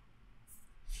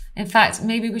 In fact,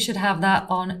 maybe we should have that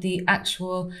on the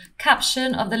actual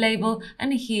caption of the label.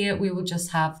 And here we will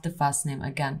just have the first name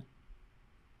again.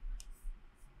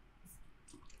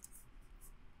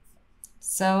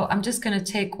 So I'm just going to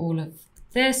take all of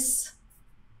this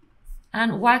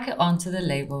and whack it onto the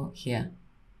label here.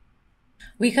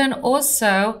 We can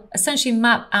also essentially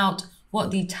map out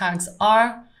what the tags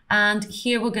are. And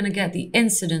here we're going to get the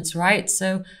incidents, right?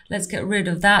 So let's get rid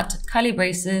of that. Curly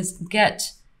braces,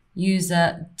 get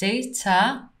user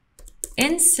data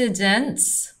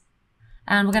incidents.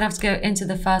 And we're going to have to go into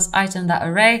the first item, that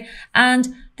array.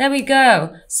 And there we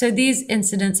go. So these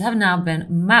incidents have now been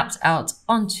mapped out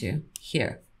onto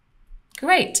here.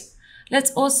 Great.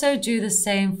 Let's also do the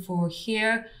same for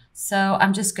here. So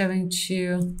I'm just going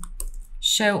to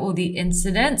show all the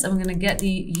incidents. I'm going to get the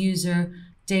user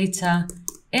data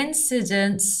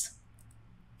incidents.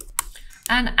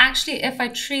 And actually, if I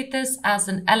treat this as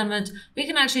an element, we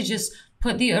can actually just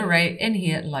put the array in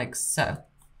here like so.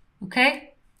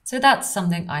 Okay, so that's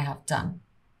something I have done.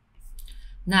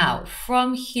 Now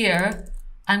from here,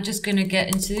 I'm just going to get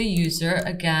into the user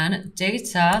again,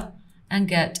 data, and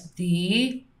get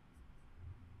the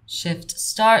shift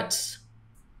start.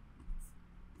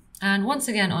 And once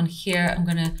again on here, I'm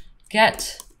going to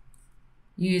get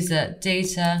user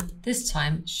data, this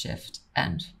time shift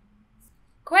end.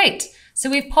 Great. So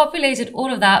we've populated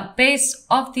all of that based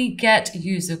off the get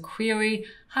user query.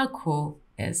 How cool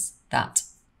is that?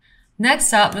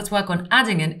 Next up, let's work on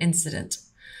adding an incident.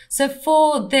 So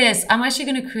for this, I'm actually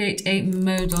going to create a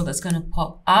modal that's going to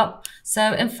pop up.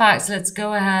 So in fact, let's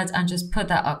go ahead and just put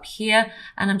that up here.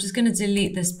 And I'm just going to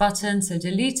delete this button. So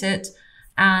delete it.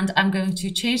 And I'm going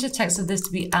to change the text of this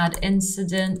to be add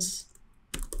incident.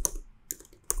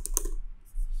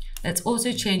 Let's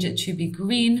also change it to be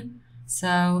green.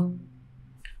 So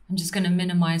I'm just going to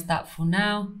minimize that for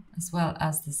now, as well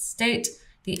as the state.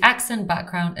 The accent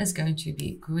background is going to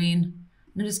be green.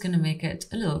 I'm just going to make it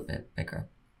a little bit bigger.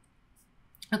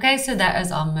 Okay, so that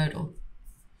is our modal.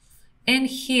 In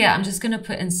here, I'm just going to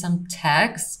put in some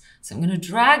text. So I'm going to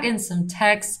drag in some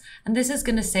text, and this is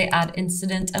going to say add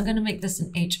incident. I'm going to make this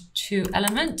an H2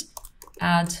 element,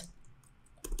 add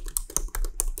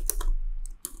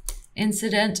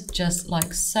incident, just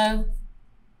like so.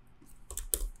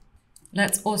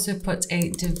 Let's also put a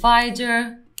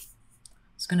divider.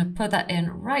 Just going to put that in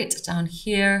right down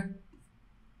here.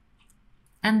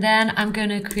 And then I'm going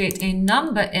to create a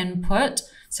number input.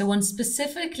 So one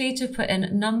specifically to put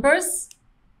in numbers.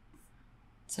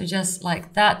 So just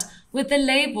like that, with the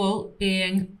label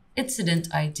being incident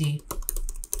ID.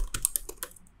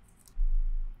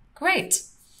 Great.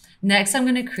 Next, I'm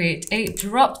going to create a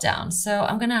drop-down. So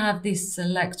I'm going to have the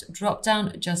select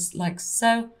drop-down just like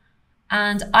so.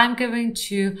 And I'm going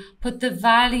to put the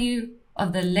value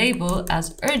of the label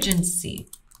as urgency.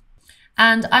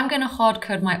 And I'm going to hard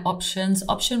code my options.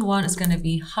 Option 1 is going to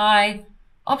be high.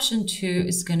 Option 2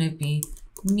 is going to be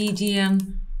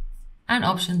medium. And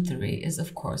option 3 is,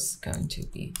 of course, going to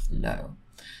be low.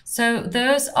 So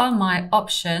those are my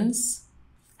options.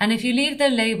 And if you leave the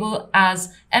label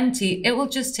as empty, it will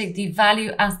just take the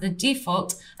value as the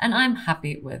default, and I'm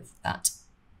happy with that.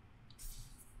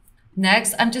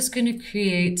 Next, I'm just going to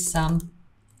create some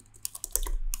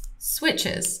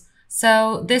switches.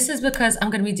 So this is because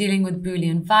I'm going to be dealing with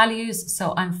Boolean values,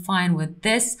 so I'm fine with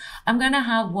this. I'm going to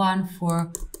have one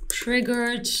for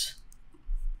triggered.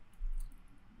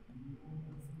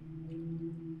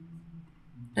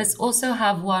 Let's also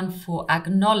have one for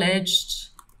acknowledged.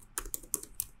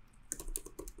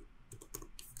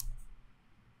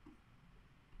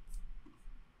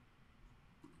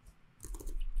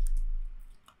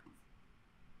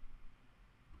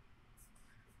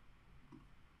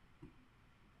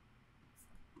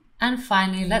 And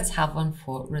finally, let's have one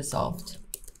for resolved.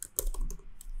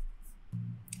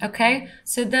 Okay,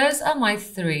 so those are my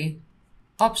 3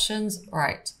 options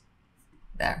right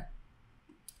there.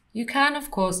 You can,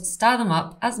 of course, style them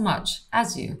up as much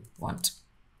as you want.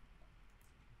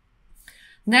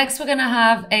 Next, we're going to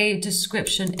have a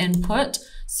description input.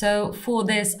 So for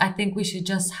this, I think we should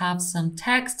just have some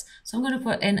text. So I'm going to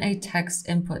put in a text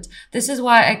input. This is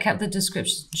why I kept the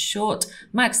description short,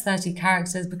 max 30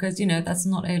 characters, because, you know, that's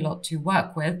not a lot to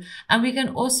work with. And we can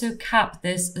also cap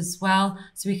this as well.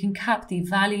 So we can cap the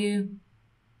value.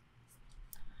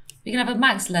 We can have a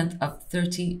max length of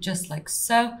 30, just like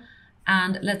so.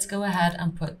 And let's go ahead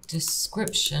and put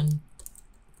description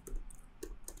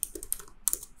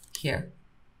here.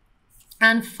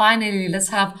 And finally, let's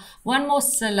have one more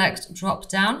select drop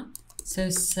down. So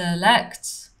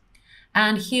select,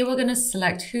 and here we're going to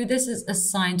select who this is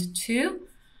assigned to.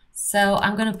 So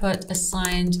I'm going to put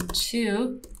assigned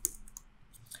to,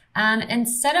 and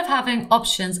instead of having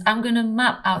options, I'm going to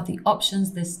map out the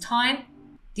options this time.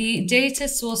 The data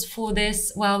source for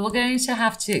this, well, we're going to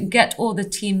have to get all the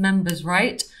team members,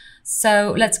 right?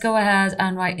 So let's go ahead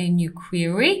and write a new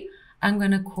query. I'm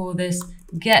going to call this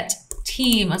get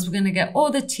team, as we're going to get all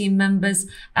the team members.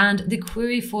 And the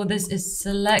query for this is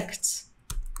select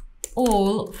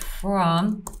all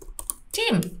from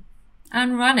team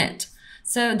and run it.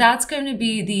 So that's going to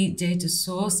be the data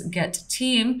source, get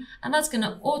team, and that's going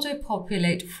to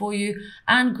auto-populate for you.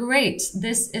 And great,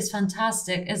 this is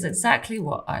fantastic, is exactly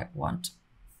what I want.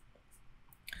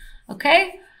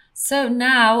 Okay, so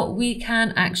now we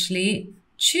can actually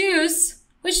choose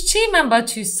which team member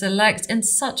to select in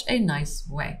such a nice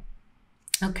way.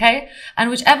 Okay, and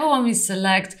whichever one we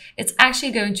select, it's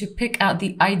actually going to pick out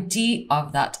the ID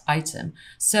of that item.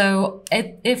 So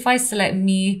if I select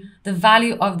me, the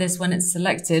value of this when it's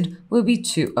selected will be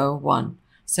 201.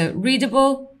 So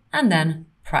readable and then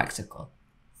practical.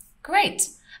 Great.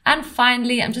 And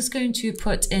finally, I'm just going to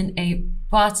put in a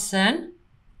button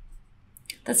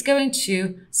that's going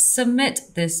to submit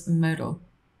this modal.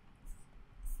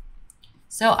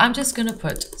 So I'm just going to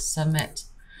put submit.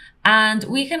 And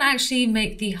we can actually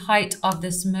make the height of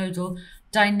this modal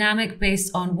dynamic based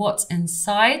on what's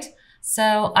inside.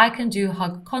 So I can do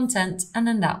hug content and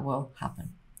then that will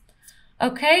happen.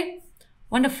 Okay,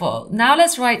 wonderful. Now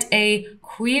let's write a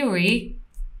query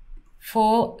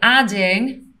for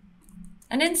adding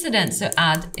an incident. So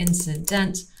add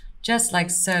incident, just like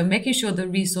so, making sure the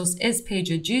resource is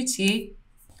PagerDuty.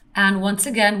 And once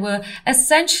again, we're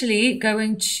essentially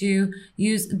going to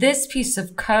use this piece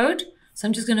of code. So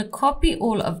I'm just going to copy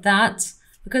all of that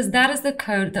because that is the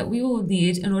code that we will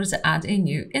need in order to add a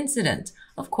new incident,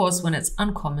 of course, when it's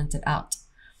uncommented out.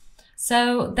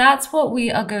 So that's what we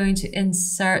are going to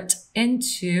insert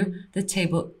into the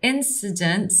table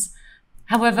incidents.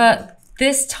 However,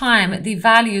 this time the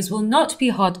values will not be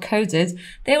hard coded.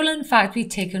 They will in fact be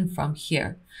taken from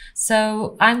here.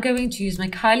 So I'm going to use my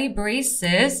curly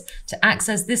braces to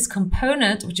access this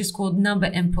component, which is called number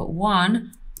input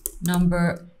one,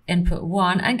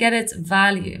 and get its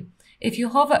value. If you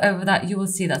hover over that, you will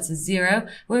see that's a 0,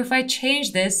 where if I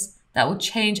change this, that will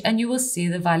change and you will see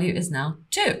the value is now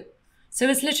 2. So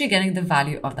it's literally getting the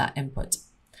value of that input.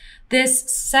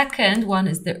 This second one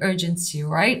is the urgency,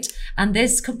 right? And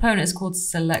this component is called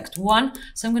select1.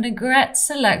 So I'm going to get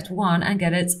select1 and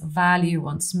get its value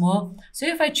once more. So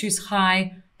if I choose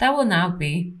high, that will now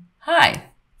be high.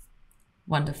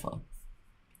 Wonderful.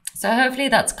 So hopefully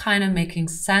that's kind of making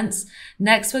sense.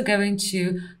 Next, we're going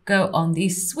to go on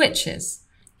these switches.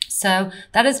 So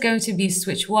that is going to be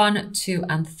switch 1, 2,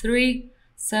 and 3.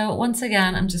 So once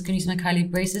again, I'm just going to use my curly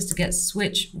braces to get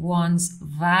switch 1's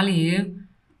value,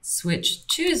 switch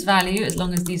 2's value, as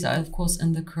long as these are, of course,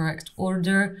 in the correct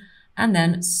order, and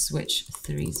then switch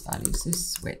 3's value. So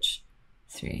switch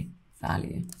 3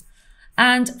 value.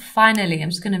 And finally,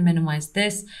 I'm just going to minimize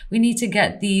this. We need to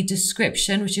get the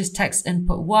description, which is text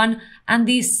input 1, and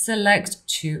the select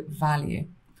 2 value.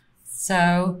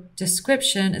 So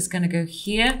description is going to go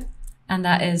here, and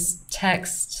that is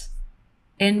text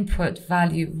input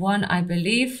value 1, I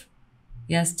believe.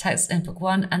 Yes, text input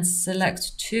 1 and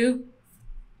select 2.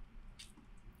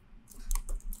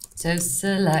 So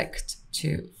select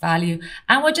 2 value.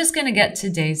 And we're just going to get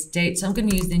today's date. So I'm going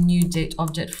to use the new date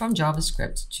object from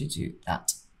JavaScript to do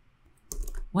that.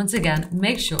 Once again,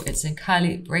 make sure it's in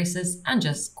curly braces and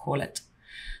just call it.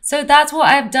 So that's what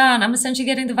I've done. I'm essentially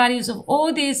getting the values of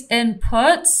all these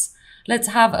inputs. Let's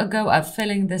have a go at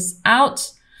filling this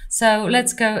out. So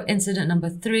let's go incident number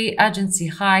 3, urgency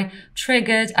high,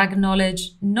 triggered,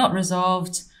 acknowledged, not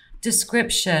resolved,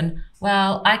 description.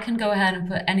 Well, I can go ahead and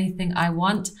put anything I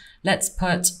want. Let's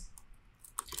put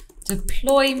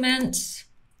deployment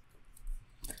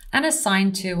and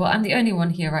assign to, well, I'm the only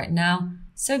one here right now.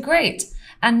 So great.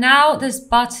 And now this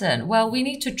button, well, we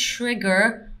need to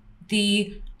trigger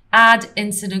the add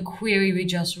incident query we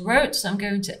just wrote. So I'm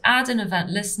going to add an event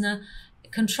listener,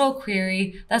 control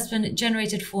query that's been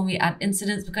generated for me at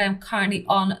incidents because I'm currently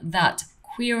on that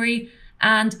query,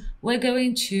 and we're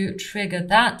going to trigger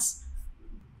that.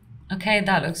 Okay,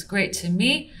 that looks great to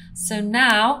me. So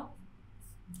now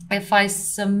if I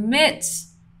submit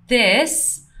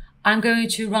this, I'm going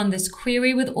to run this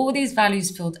query with all these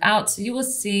values filled out. So you will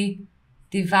see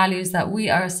the values that we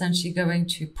are essentially going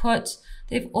to put.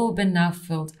 They've all been now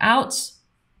filled out.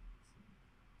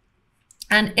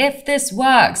 And if this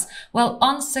works, well,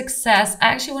 on success, I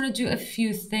actually want to do a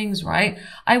few things, right?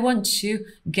 I want to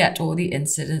get all the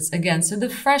incidents again. So the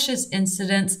freshest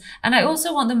incidents, and I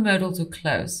also want the modal to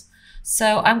close.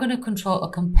 So I'm going to control a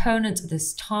component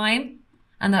this time,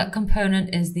 and that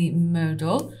component is the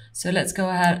modal. So let's go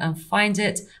ahead and find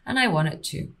it, and I want it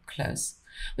to close.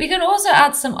 We can also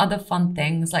add some other fun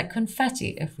things like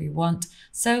confetti if we want.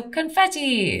 So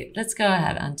confetti, let's go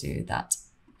ahead and do that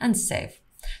and save.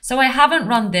 So I haven't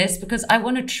run this because I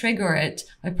want to trigger it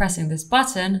by pressing this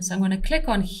button. So I'm going to click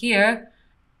on here.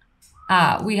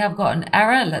 We have got an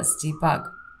error. Let's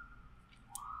debug.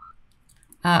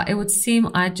 It would seem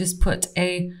I just put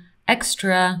a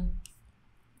extra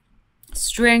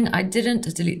string. I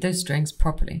didn't delete those strings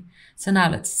properly. So now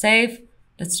let's save.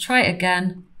 Let's try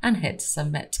again and hit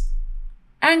submit.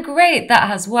 And great, that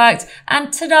has worked.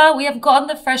 And ta-da, we have gotten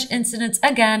the fresh incidents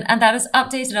again, and that has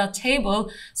updated our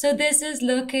table. So this is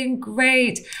looking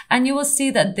great. And you will see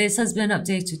that this has been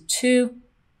updated too.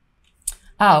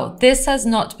 Oh, this has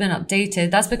not been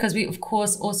updated. That's because we, of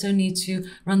course, also need to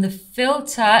run the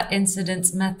filter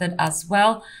incidents method as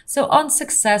well. So on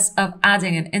success of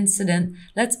adding an incident,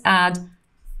 let's add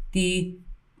the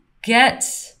get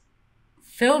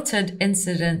filtered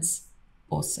incidents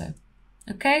also.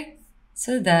 Okay,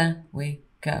 so there we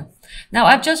go. Now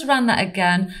I've just run that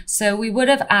again. So we would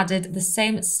have added the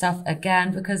same stuff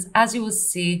again because as you will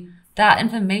see, that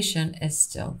information is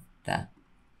still there.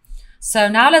 So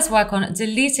now let's work on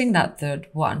deleting that third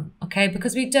one, okay?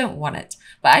 Because we don't want it,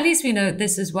 but at least we know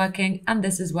this is working and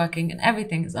this is working and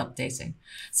everything is updating.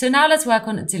 So now let's work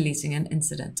on deleting an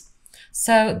incident.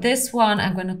 So this one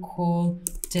I'm going to call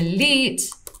delete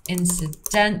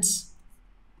incident.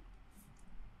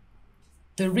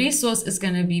 The resource is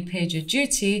going to be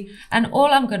PagerDuty, and all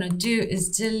I'm going to do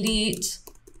is delete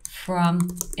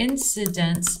from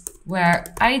incidents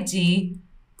where ID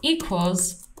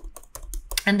equals,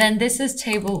 and then this is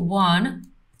table 1,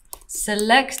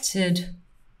 selected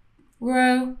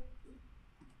row,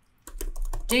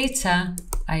 data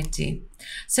ID.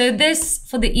 So this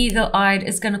for the eagle-eyed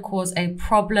is going to cause a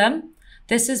problem.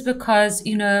 This is because,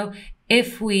 you know,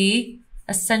 if we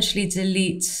essentially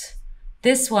delete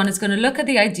this one is going to look at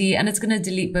the ID and it's going to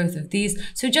delete both of these.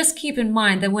 So just keep in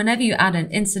mind that whenever you add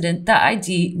an incident, that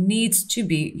ID needs to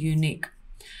be unique.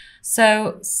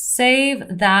 So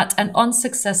save that, and on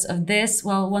success of this,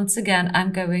 well, once again,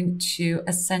 I'm going to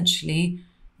essentially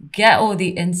get all the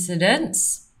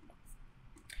incidents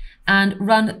and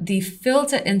run the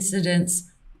filter incidents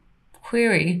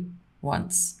query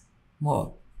once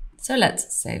more. So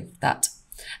let's save that.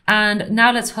 And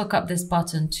now let's hook up this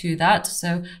button to that.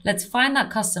 So let's find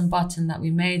that custom button that we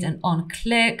made, and on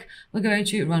click, we're going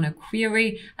to run a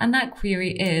query, and that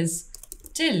query is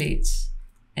delete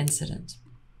incident.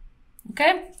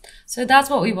 Okay, so that's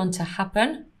what we want to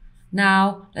happen.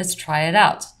 Now let's try it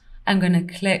out. I'm going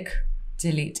to click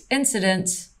delete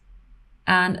incident,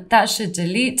 and that should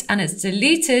delete, and it's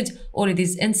deleted all of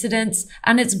these incidents,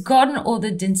 and it's gotten all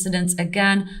the incidents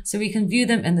again, so we can view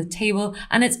them in the table,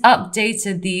 and it's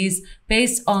updated these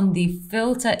based on the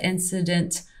filter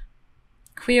incident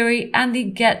query and the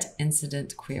get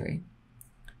incident query.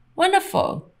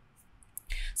 Wonderful.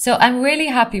 So I'm really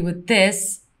happy with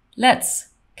this. Let's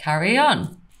carry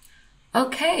on.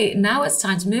 Okay, now it's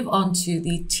time to move on to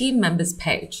the team members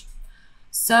page.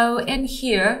 So in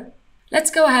here, let's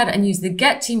go ahead and use the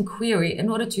get team query in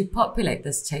order to populate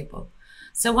this table.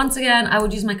 So once again, I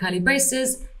would use my curly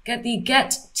braces, get the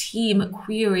get team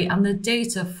query and the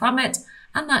data from it,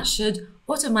 and that should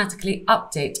automatically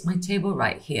update my table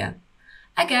right here.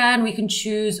 Again, we can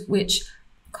choose which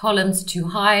columns to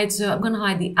hide. So I'm going to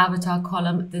hide the avatar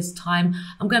column this time.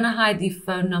 I'm going to hide the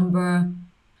phone number.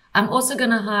 I'm also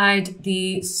going to hide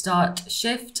the start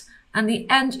shift and the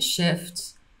end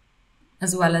shift,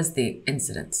 as well as the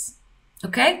incidents.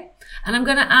 Okay, and I'm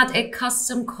going to add a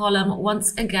custom column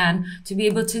once again to be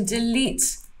able to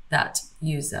delete that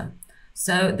user.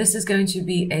 So this is going to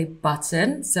be a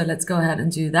button. So let's go ahead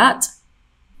and do that.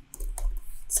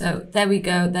 So there we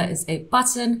go. There is a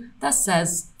button that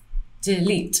says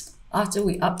delete after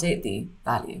we update the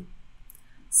value.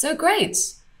 So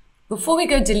great. Before we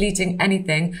go deleting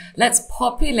anything, let's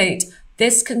populate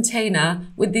this container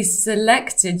with the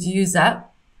selected user,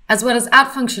 as well as add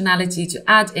functionality to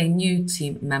add a new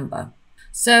team member.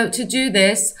 So to do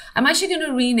this, I'm actually going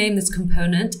to rename this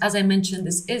component. As I mentioned,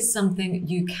 this is something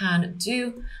you can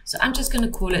do. So I'm just going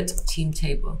to call it team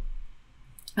table.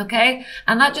 Okay,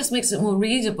 and that just makes it more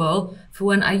readable for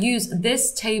when I use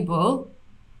this table.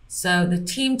 So the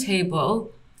team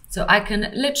table, so I can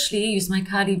literally use my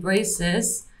curly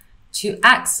braces to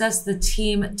access the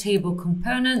team table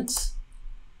component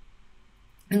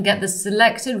and get the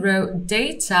selected row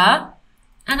data.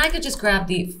 And I could just grab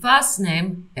the first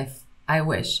name, if I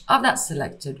wish, of that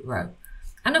selected row.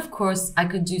 And of course, I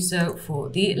could do so for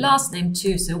the last name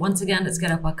too. So once again, let's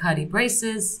get up our curly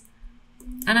braces.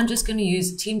 And I'm just going to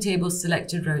use team table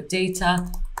selected row data,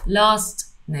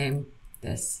 last name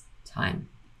this time.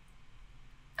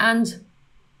 And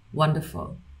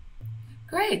wonderful.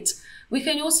 Great. We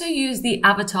can also use the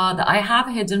avatar that I have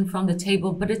hidden from the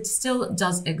table, but it still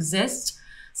does exist.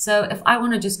 So if I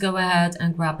want to just go ahead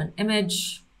and grab an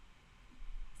image,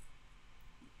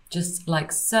 just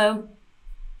like so.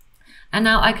 And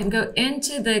now I can go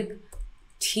into the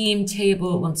team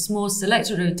table once more,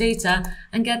 select row data,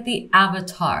 and get the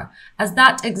avatar, as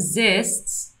that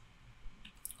exists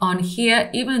on here,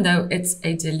 even though it's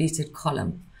a deleted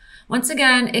column. Once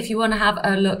again, if you want to have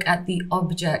a look at the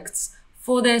objects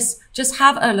for this, just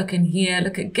have a look in here,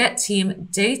 look at get team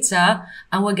data,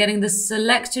 and we're getting the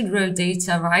selected row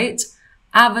data, right?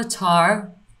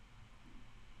 Avatar,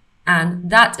 and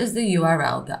that is the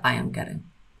URL that I am getting.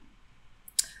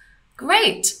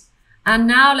 Great. And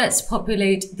now let's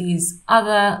populate these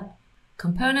other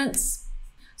components.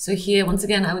 So here, once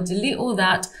again, I would delete all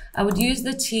that. I would use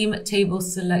the team table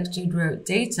selected row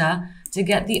data to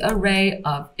get the array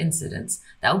of incidents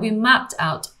that will be mapped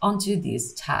out onto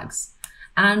these tags.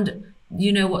 And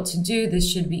you know what to do.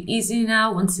 This should be easy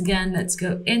now. Once again, let's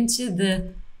go into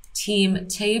the team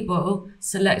table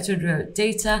selected row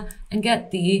data and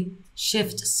get the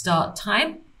shift start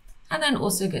time, and then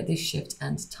also get the shift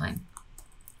end time.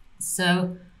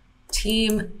 So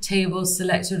team table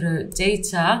selected row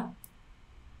data,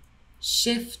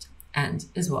 shift end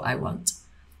is what I want.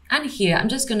 And here, I'm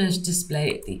just going to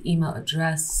display the email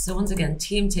address. So once again,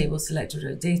 team table selected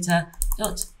row data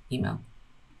dot email.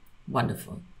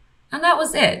 Wonderful. And that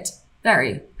was it.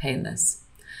 Very painless.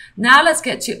 Now let's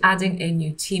get to adding a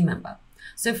new team member.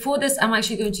 So for this, I'm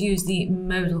actually going to use the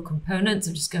modal component.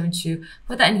 So I'm just going to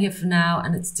put that in here for now,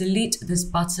 and it's delete this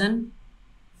button.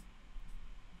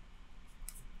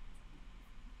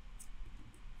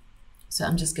 So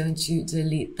I'm just going to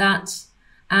delete that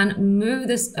and move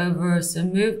this over. So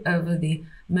move over the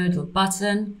modal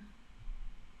button,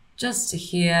 just to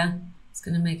here. It's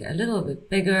going to make it a little bit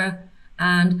bigger.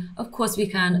 And of course we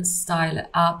can style it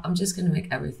up. I'm just going to make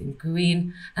everything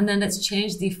green. And then let's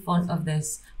change the font of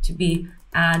this to be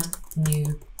add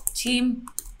new team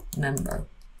member.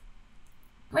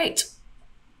 Great.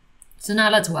 So now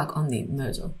let's work on the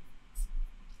modal.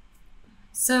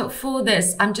 So for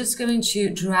this, I'm just going to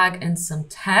drag in some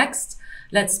text.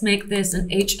 Let's make this an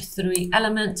H3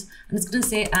 element, and it's going to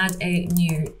say add a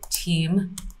new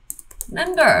team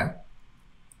member.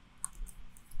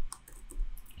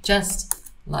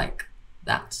 Just like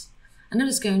that. And I'm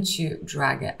just going to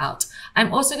drag it out.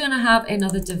 I'm also going to have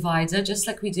another divider, just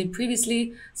like we did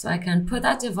previously. So I can put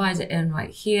that divider in right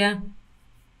here.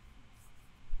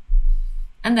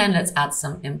 And then let's add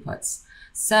some inputs.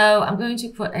 So I'm going to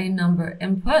put a number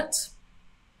input.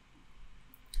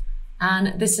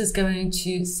 And this is going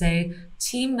to say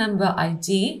team member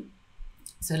ID.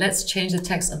 So let's change the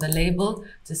text of the label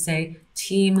to say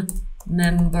team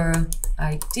member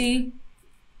ID.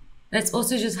 Let's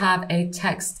also just have a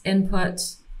text input.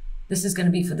 This is going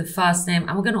to be for the first name,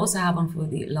 and we're going to also have one for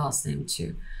the last name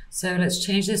too. So let's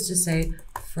change this to say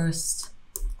first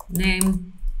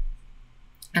name.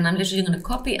 And I'm literally going to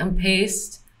copy and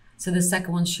paste so the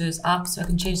second one shows up. So I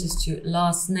can change this to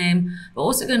last name. We're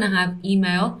also going to have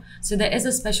email. So there is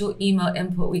a special email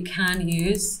input we can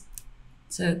use.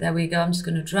 So there we go. I'm just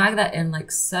going to drag that in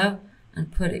like so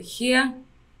and put it here.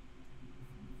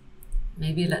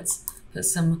 Maybe let's put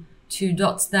some 2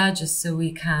 dots there just so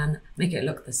we can make it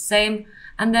look the same.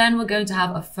 And then we're going to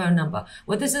have a phone number.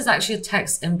 Well, this is actually a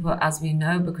text input, as we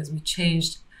know, because we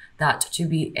changed that to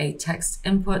be a text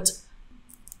input.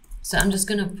 So I'm just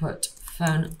going to put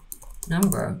phone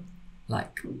number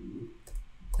like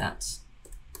that.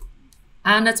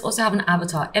 And let's also have an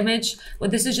avatar image. Well,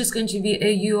 this is just going to be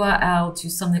a URL to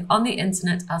something on the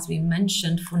internet, as we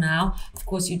mentioned for now. Of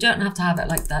course, you don't have to have it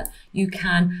like that. You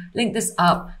can link this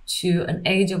up to an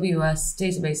AWS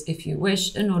database if you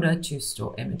wish in order to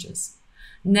store images.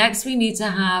 Next, we need to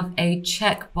have a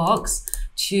checkbox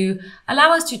to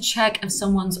allow us to check if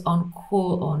someone's on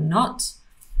call or not.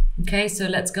 Okay, so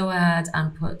let's go ahead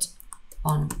and put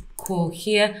on call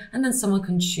here, and then someone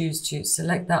can choose to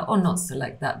select that or not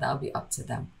select that. That'll be up to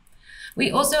them.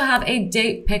 We also have a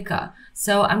date picker.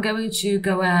 So I'm going to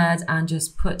go ahead and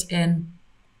just put in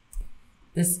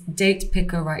this date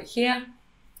picker right here.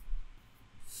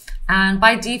 And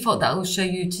by default, that will show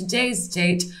you today's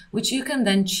date, which you can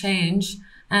then change.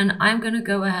 And I'm going to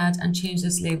go ahead and change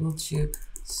this label to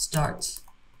start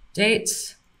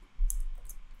date.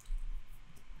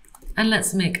 And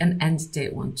let's make an end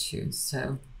date one too.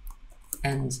 So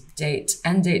end date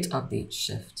of the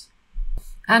shift.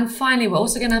 And finally, we're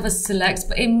also going to have a select,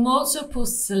 but a multiple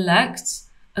select.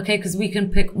 Okay, because we can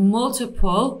pick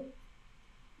multiple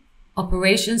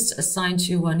operations to assign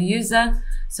to one user.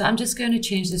 So I'm just going to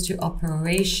change this to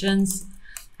operations,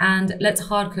 and let's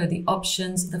hard code the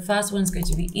options. The first one is going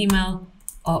to be email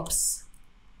ops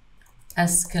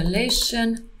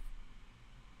escalation,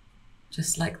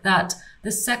 just like that.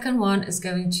 The second one is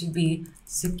going to be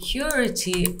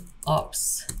security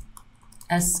ops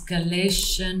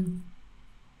escalation.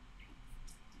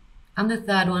 And the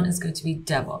third one is going to be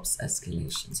DevOps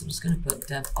escalation. So I'm just going to put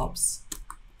DevOps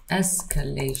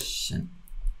escalation,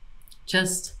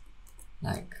 just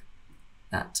like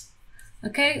that.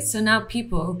 Okay, so now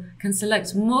people can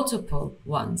select multiple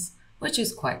ones, which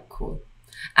is quite cool.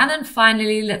 And then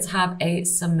finally, let's have a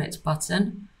submit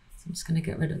button. So I'm just going to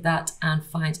get rid of that and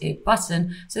find a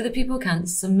button so that people can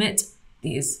submit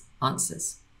these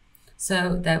answers.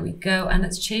 So there we go. And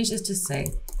let's change this to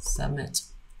say submit.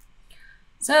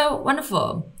 So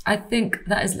wonderful. I think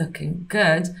that is looking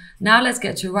good. Now let's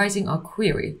get to writing our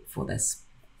query for this.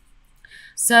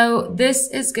 So this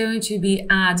is going to be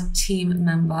add team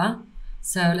member.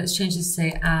 So let's change this to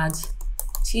say add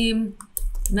team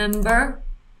member.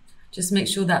 Just make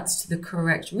sure that's to the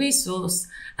correct resource.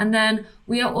 And then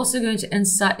we are also going to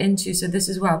insert into, so this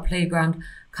is where our playground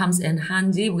comes in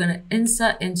handy. We're going to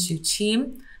insert into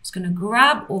team. Just going to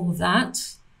grab all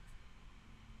that,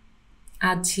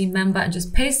 add team member, and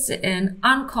just paste it in,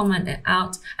 uncomment it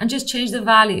out, and just change the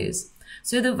values.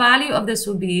 So the value of this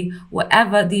will be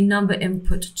whatever the number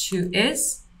input to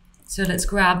is. So let's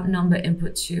grab number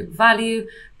input to value.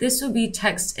 This will be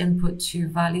text input to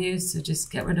value. So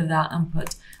just get rid of that and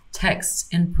put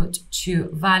text input to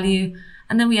value.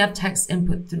 And then we have text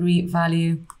input 3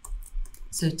 value.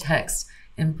 So text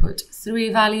input 3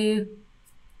 value.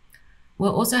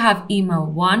 We'll also have email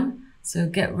 1. So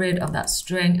get rid of that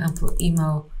string and put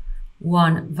email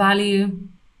 1 value.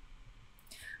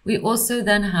 We also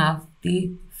then have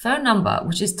the phone number,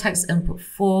 which is text input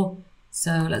 4.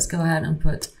 So let's go ahead and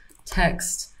put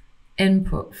text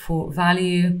input for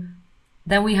value.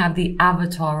 Then we have the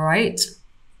avatar, right?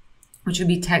 Which would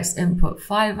be text input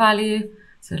 5 value.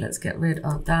 So let's get rid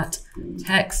of that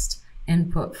text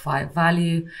input 5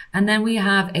 value. And then we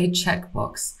have a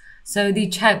checkbox. So the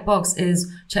checkbox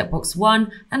is checkbox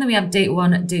 1, and then we have date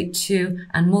 1, date 2,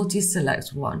 and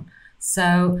multi-select 1.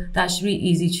 So that should be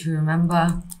easy to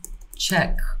remember.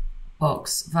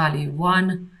 Checkbox value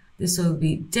 1. This will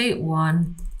be date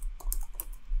 1.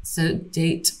 So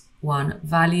date 1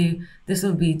 value. This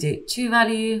will be date 2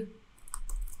 value.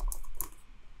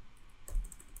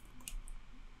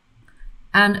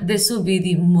 And this will be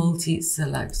the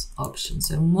multi-select option.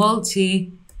 So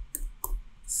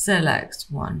multi-select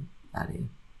 1 value.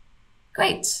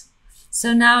 Great.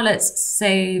 So now let's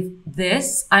save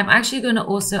this. I'm actually going to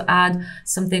also add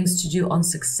some things to do on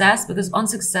success, because on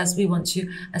success, we want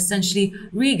to essentially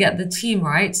re-get the team,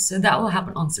 right? So that will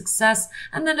happen on success.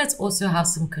 And then let's also have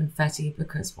some confetti,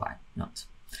 because why not?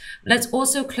 Let's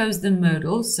also close the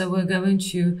modal. So we're going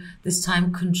to this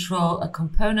time control a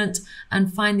component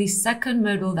and find the second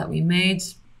modal that we made.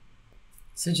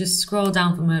 So just scroll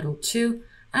down for modal 2,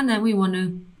 and then we want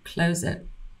to close it.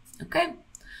 Okay.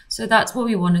 So that's what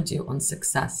we want to do on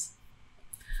success.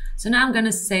 So now I'm going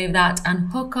to save that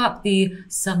and hook up the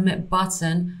submit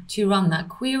button to run that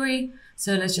query.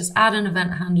 So let's just add an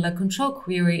event handler, control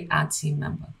query, add team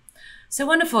member. So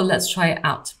wonderful. Let's try it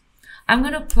out. I'm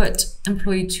going to put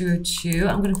employee 202.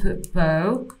 I'm going to put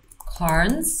Bo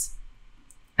Carnes.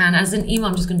 And as an email,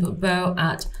 I'm just going to put Bo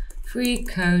at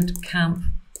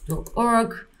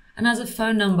freeCodeCamp.org. And as a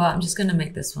phone number, I'm just going to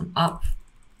make this one up.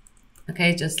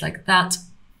 Okay, just like that.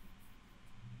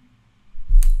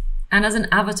 And as an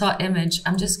avatar image,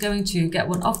 I'm just going to get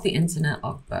one off the internet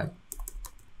of Bo.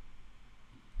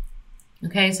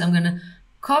 Okay, so I'm going to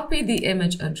copy the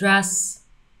image address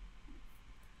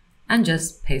and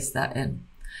just paste that in.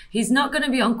 He's not going to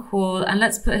be on call, and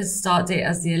let's put his start date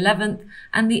as the 11th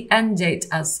and the end date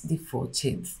as the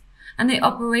 14th. And the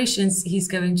operations he's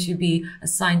going to be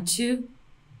assigned to,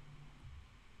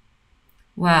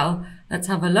 well, let's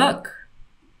have a look.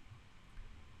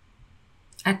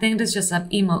 I think let's just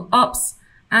have email ops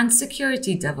and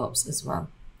security DevOps as well.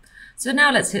 So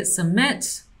now let's hit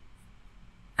submit,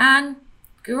 and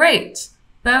great,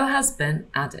 Bo has been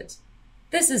added.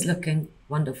 This is looking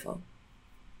wonderful.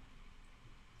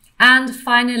 And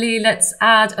finally, let's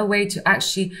add a way to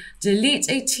actually delete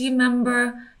a team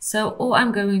member. So all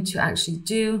I'm going to actually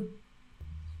do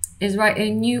is write a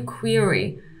new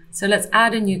query. So let's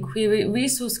add a new query,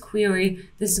 resource query.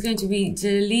 This is going to be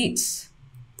delete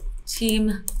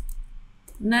team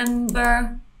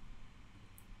member.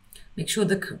 Make sure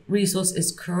the resource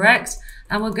is correct.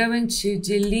 And we're going to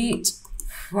delete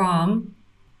from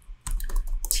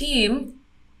team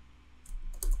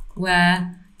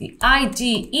where the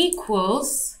ID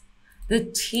equals the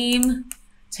team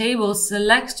table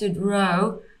selected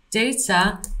row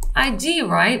data ID,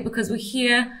 right? Because we're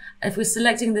here, if we're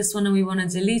selecting this one and we want to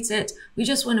delete it, we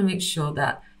just want to make sure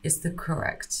that it's the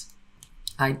correct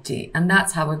ID. And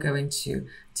that's how we're going to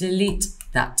delete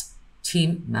that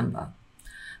team member.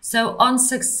 So on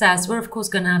success, we're of course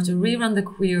going to have to rerun the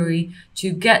query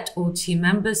to get all team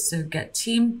members. So get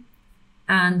team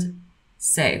and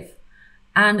save.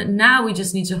 And now we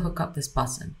just need to hook up this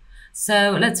button.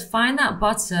 So let's find that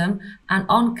button, and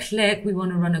on click, we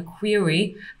want to run a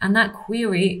query, and that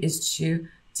query is to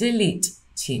delete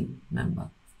team member.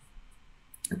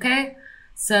 Okay,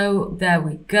 so there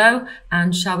we go.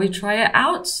 And shall we try it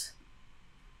out?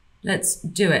 Let's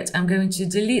do it. I'm going to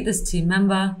delete this team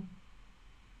member,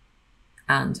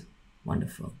 and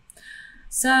wonderful.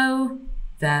 So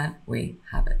there we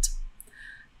have it.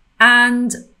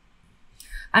 And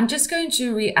I'm just going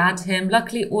to re-add him.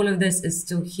 Luckily, all of this is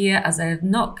still here as I have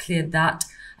not cleared that.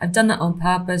 I've done that on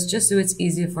purpose just so it's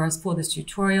easier for us for this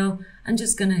tutorial. I'm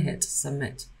just going to hit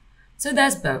submit. So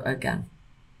there's Bo again.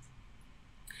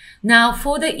 Now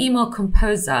for the email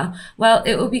composer, well,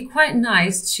 it would be quite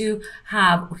nice to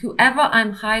have whoever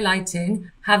I'm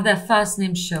highlighting have their first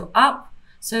name show up.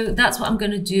 So that's what I'm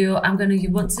going to do. I'm going to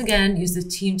once again use the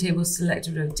team table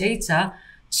selected row data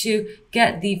to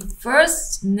get the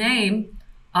first name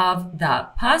of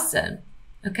that person.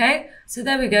 Okay, so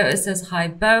there we go. It says hi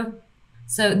Bo.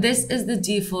 So this is the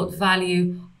default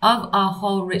value of our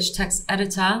whole rich text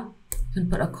editor. You can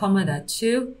put a comma there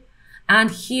too. And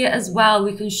here as well,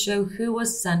 we can show who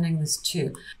was sending this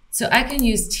to. So I can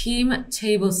use team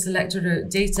table selected row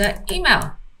data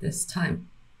email this time.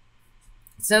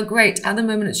 So great, at the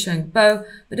moment it's showing Bo,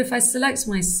 but if I select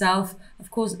myself,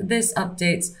 of course this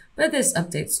updates, but this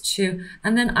updates too,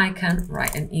 and then I can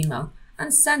write an email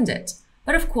and send it. But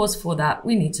But of course, for that,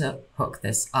 we need to hook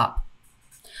this up.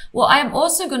 What I'm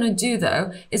also going to do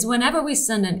though, is whenever we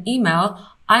send an email,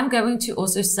 I'm going to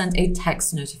also send a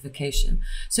text notification.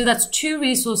 So that's two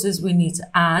resources we need to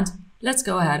add. Let's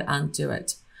go ahead and do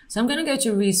it. So I'm going to go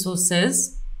to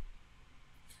resources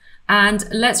and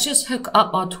let's just hook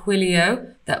up our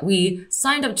Twilio that we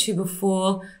signed up to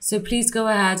before. So please go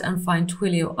ahead and find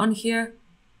Twilio on here.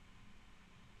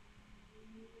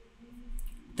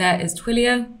 There is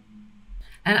Twilio.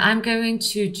 And I'm going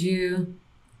to do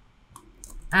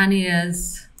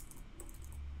Ania's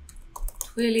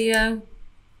Twilio.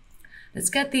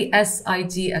 Let's get the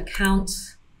SID account.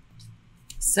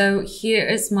 So here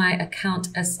is my account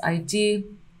SID.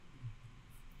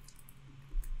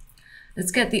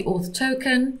 Let's get the auth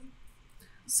token.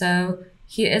 So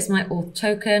here is my auth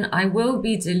token. I will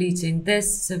be deleting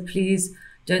this, so please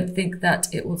don't think that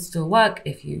it will still work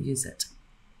if you use it.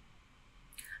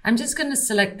 I'm just going to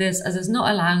select this as it's not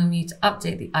allowing me to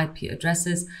update the IP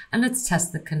addresses, and let's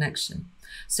test the connection.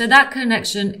 So that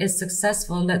connection is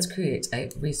successful. Let's create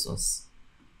a resource.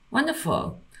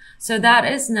 Wonderful. So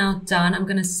that is now done. I'm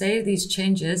going to save these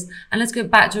changes and let's go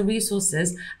back to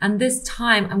resources. And this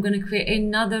time I'm going to create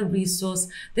another resource.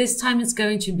 This time it's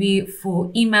going to be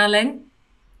for emailing.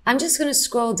 I'm just going to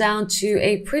scroll down to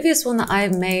a previous one that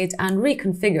I've made and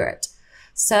reconfigure it.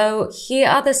 So here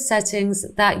are the settings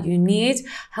that you need.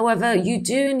 However, you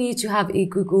do need to have a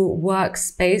Google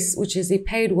Workspace, which is a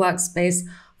paid workspace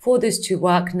for this to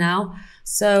work now.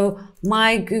 So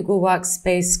my Google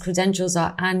Workspace credentials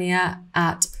are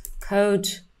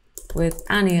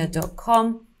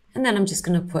ania@codewithania.com. And then I'm just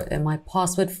going to put in my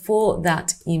password for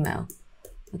that email.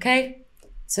 Okay,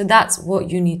 so that's what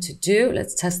you need to do.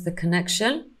 Let's test the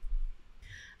connection.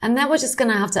 And then we're just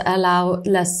going to have to allow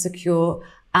less secure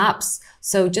apps.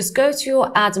 So just go to your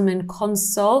admin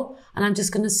console and I'm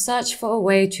just going to search for a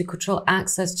way to control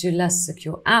access to less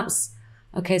secure apps.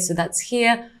 Okay, so that's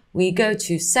here. We go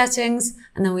to settings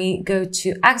and then we go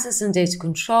to access and data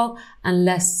control and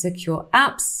less secure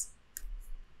apps.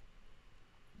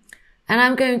 And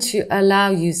I'm going to allow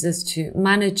users to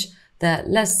manage their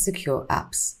less secure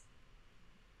apps.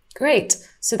 Great.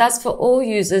 So that's for all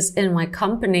users in my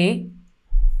company.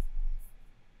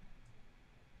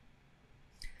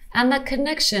 And the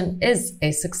connection is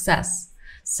a success.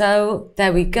 So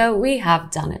there we go. We have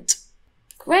done it.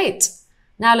 Great.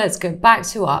 Now let's go back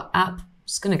to our app.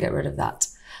 Just going to get rid of that.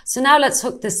 So now let's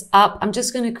hook this up. I'm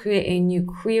just going to create a new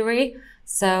query.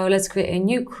 So let's create a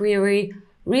new query,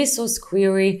 resource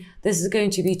query. This is going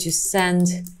to be to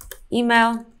send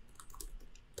email.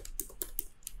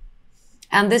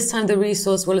 And this time the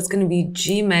resource, well, it's going to be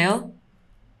Gmail.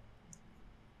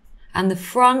 And the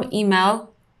from email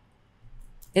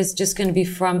is just going to be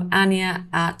from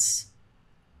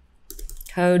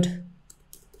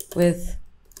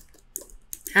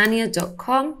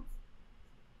ania@codewithania.com.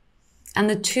 And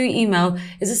the to email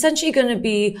is essentially going to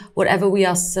be whatever we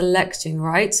are selecting,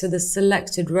 right? So the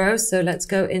selected row. So let's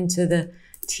go into the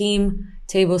team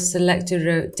table selected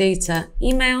row data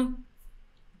email.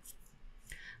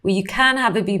 Well, you can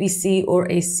have a BBC or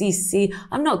a CC.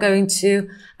 I'm not going to.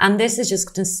 And this is just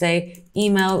going to say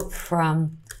email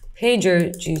from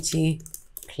PagerDuty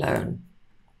clone.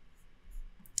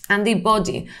 And the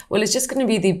body, well, it's just going to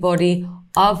be the body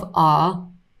of our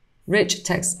rich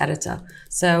text editor.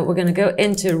 So we're going to go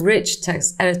into rich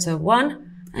text editor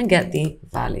 1 and get the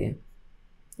value.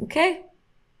 Okay,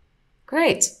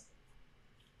 great.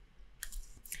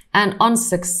 And on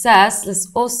success, let's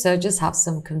also just have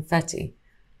some confetti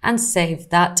and save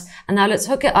that. And now let's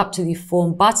hook it up to the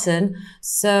form button.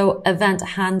 So event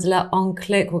handler on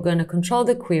click, we're going to control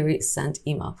the query send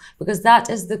email because that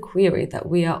is the query that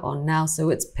we are on now. So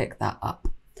let's pick that up.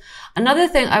 Another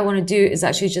thing I want to do is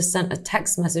actually just send a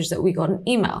text message that we got an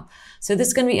email. So this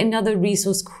is going to be another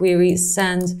resource query,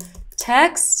 send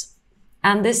text.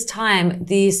 And this time,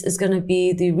 this is going to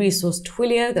be the resource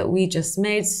Twilio that we just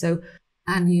made. So,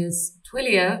 and here's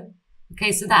Twilio.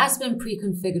 Okay, so that has been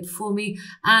pre-configured for me.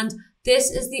 And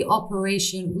this is the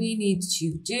operation we need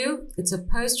to do. It's a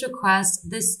post request.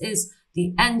 This is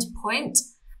the endpoint.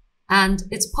 And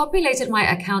it's populated my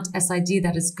account SID.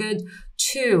 That is good.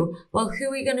 To, well, who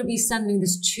are we going to be sending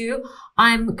this to?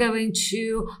 I'm going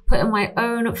to put in my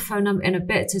own phone number in a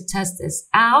bit to test this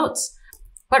out.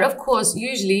 But of course,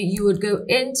 usually you would go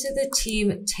into the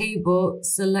team table,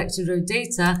 selected row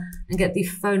data and get the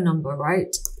phone number,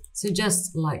 right? So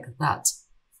just like that.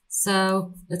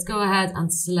 So let's go ahead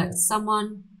and select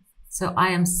someone. So I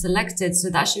am selected. So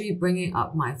that should be bringing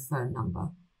up my phone number.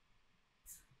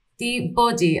 The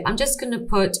body, I'm just going to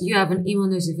put, you have an email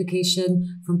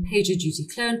notification from PagerDuty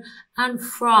clone and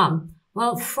from,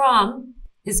 well, from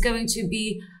is going to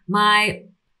be my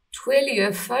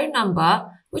Twilio phone number,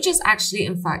 which is actually,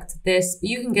 in fact, this. But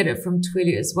you can get it from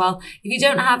Twilio as well. If you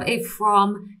don't have a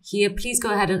from here, please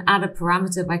go ahead and add a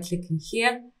parameter by clicking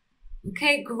here.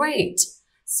 Okay, great.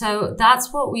 So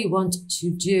that's what we want to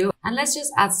do. And let's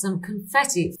just add some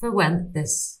confetti for when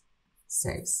this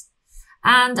saves.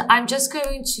 And I'm just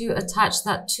going to attach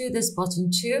that to this button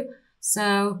too.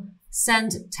 So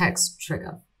send text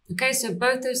trigger. Okay, so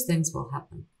both those things will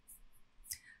happen.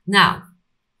 Now,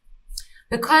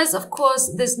 because of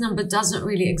course this number doesn't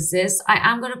really exist, I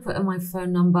am going to put in my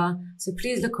phone number. So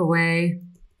please look away.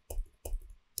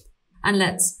 And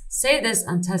let's save this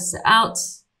and test it out.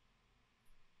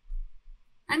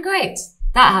 And great,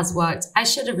 that has worked. I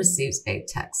should have received a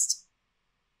text.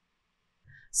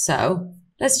 So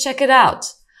let's check it out.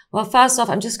 Well, first off,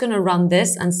 I'm just going to run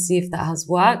this and see if that has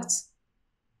worked.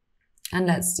 And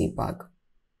let's debug.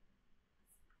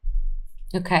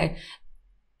 Okay.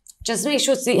 Just make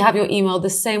sure to have your email the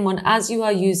same one as you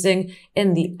are using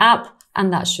in the app,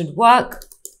 and that should work.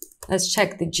 Let's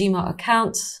check the Gmail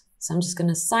account. So I'm just going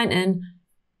to sign in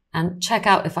and check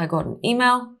out if I got an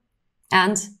email.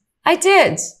 And I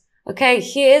did. Okay,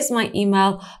 here's my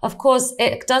email. Of course,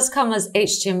 it does come as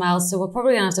HTML, so we're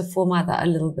probably going to have to format that a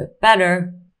little bit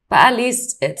better, but at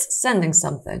least it's sending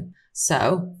something.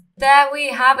 So there we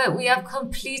have it. We have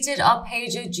completed our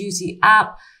PagerDuty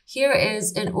app. Here it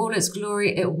is in all its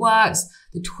glory. It works.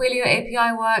 The Twilio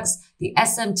API works. The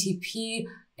SMTP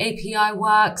API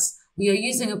works. We are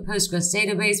using a Postgres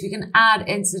database. We can add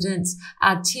incidents,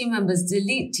 add team members,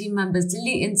 delete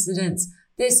incidents.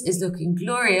 This is looking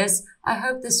glorious. I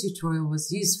hope this tutorial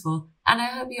was useful and I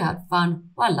hope you had fun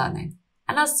while learning.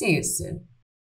 And I'll see you soon.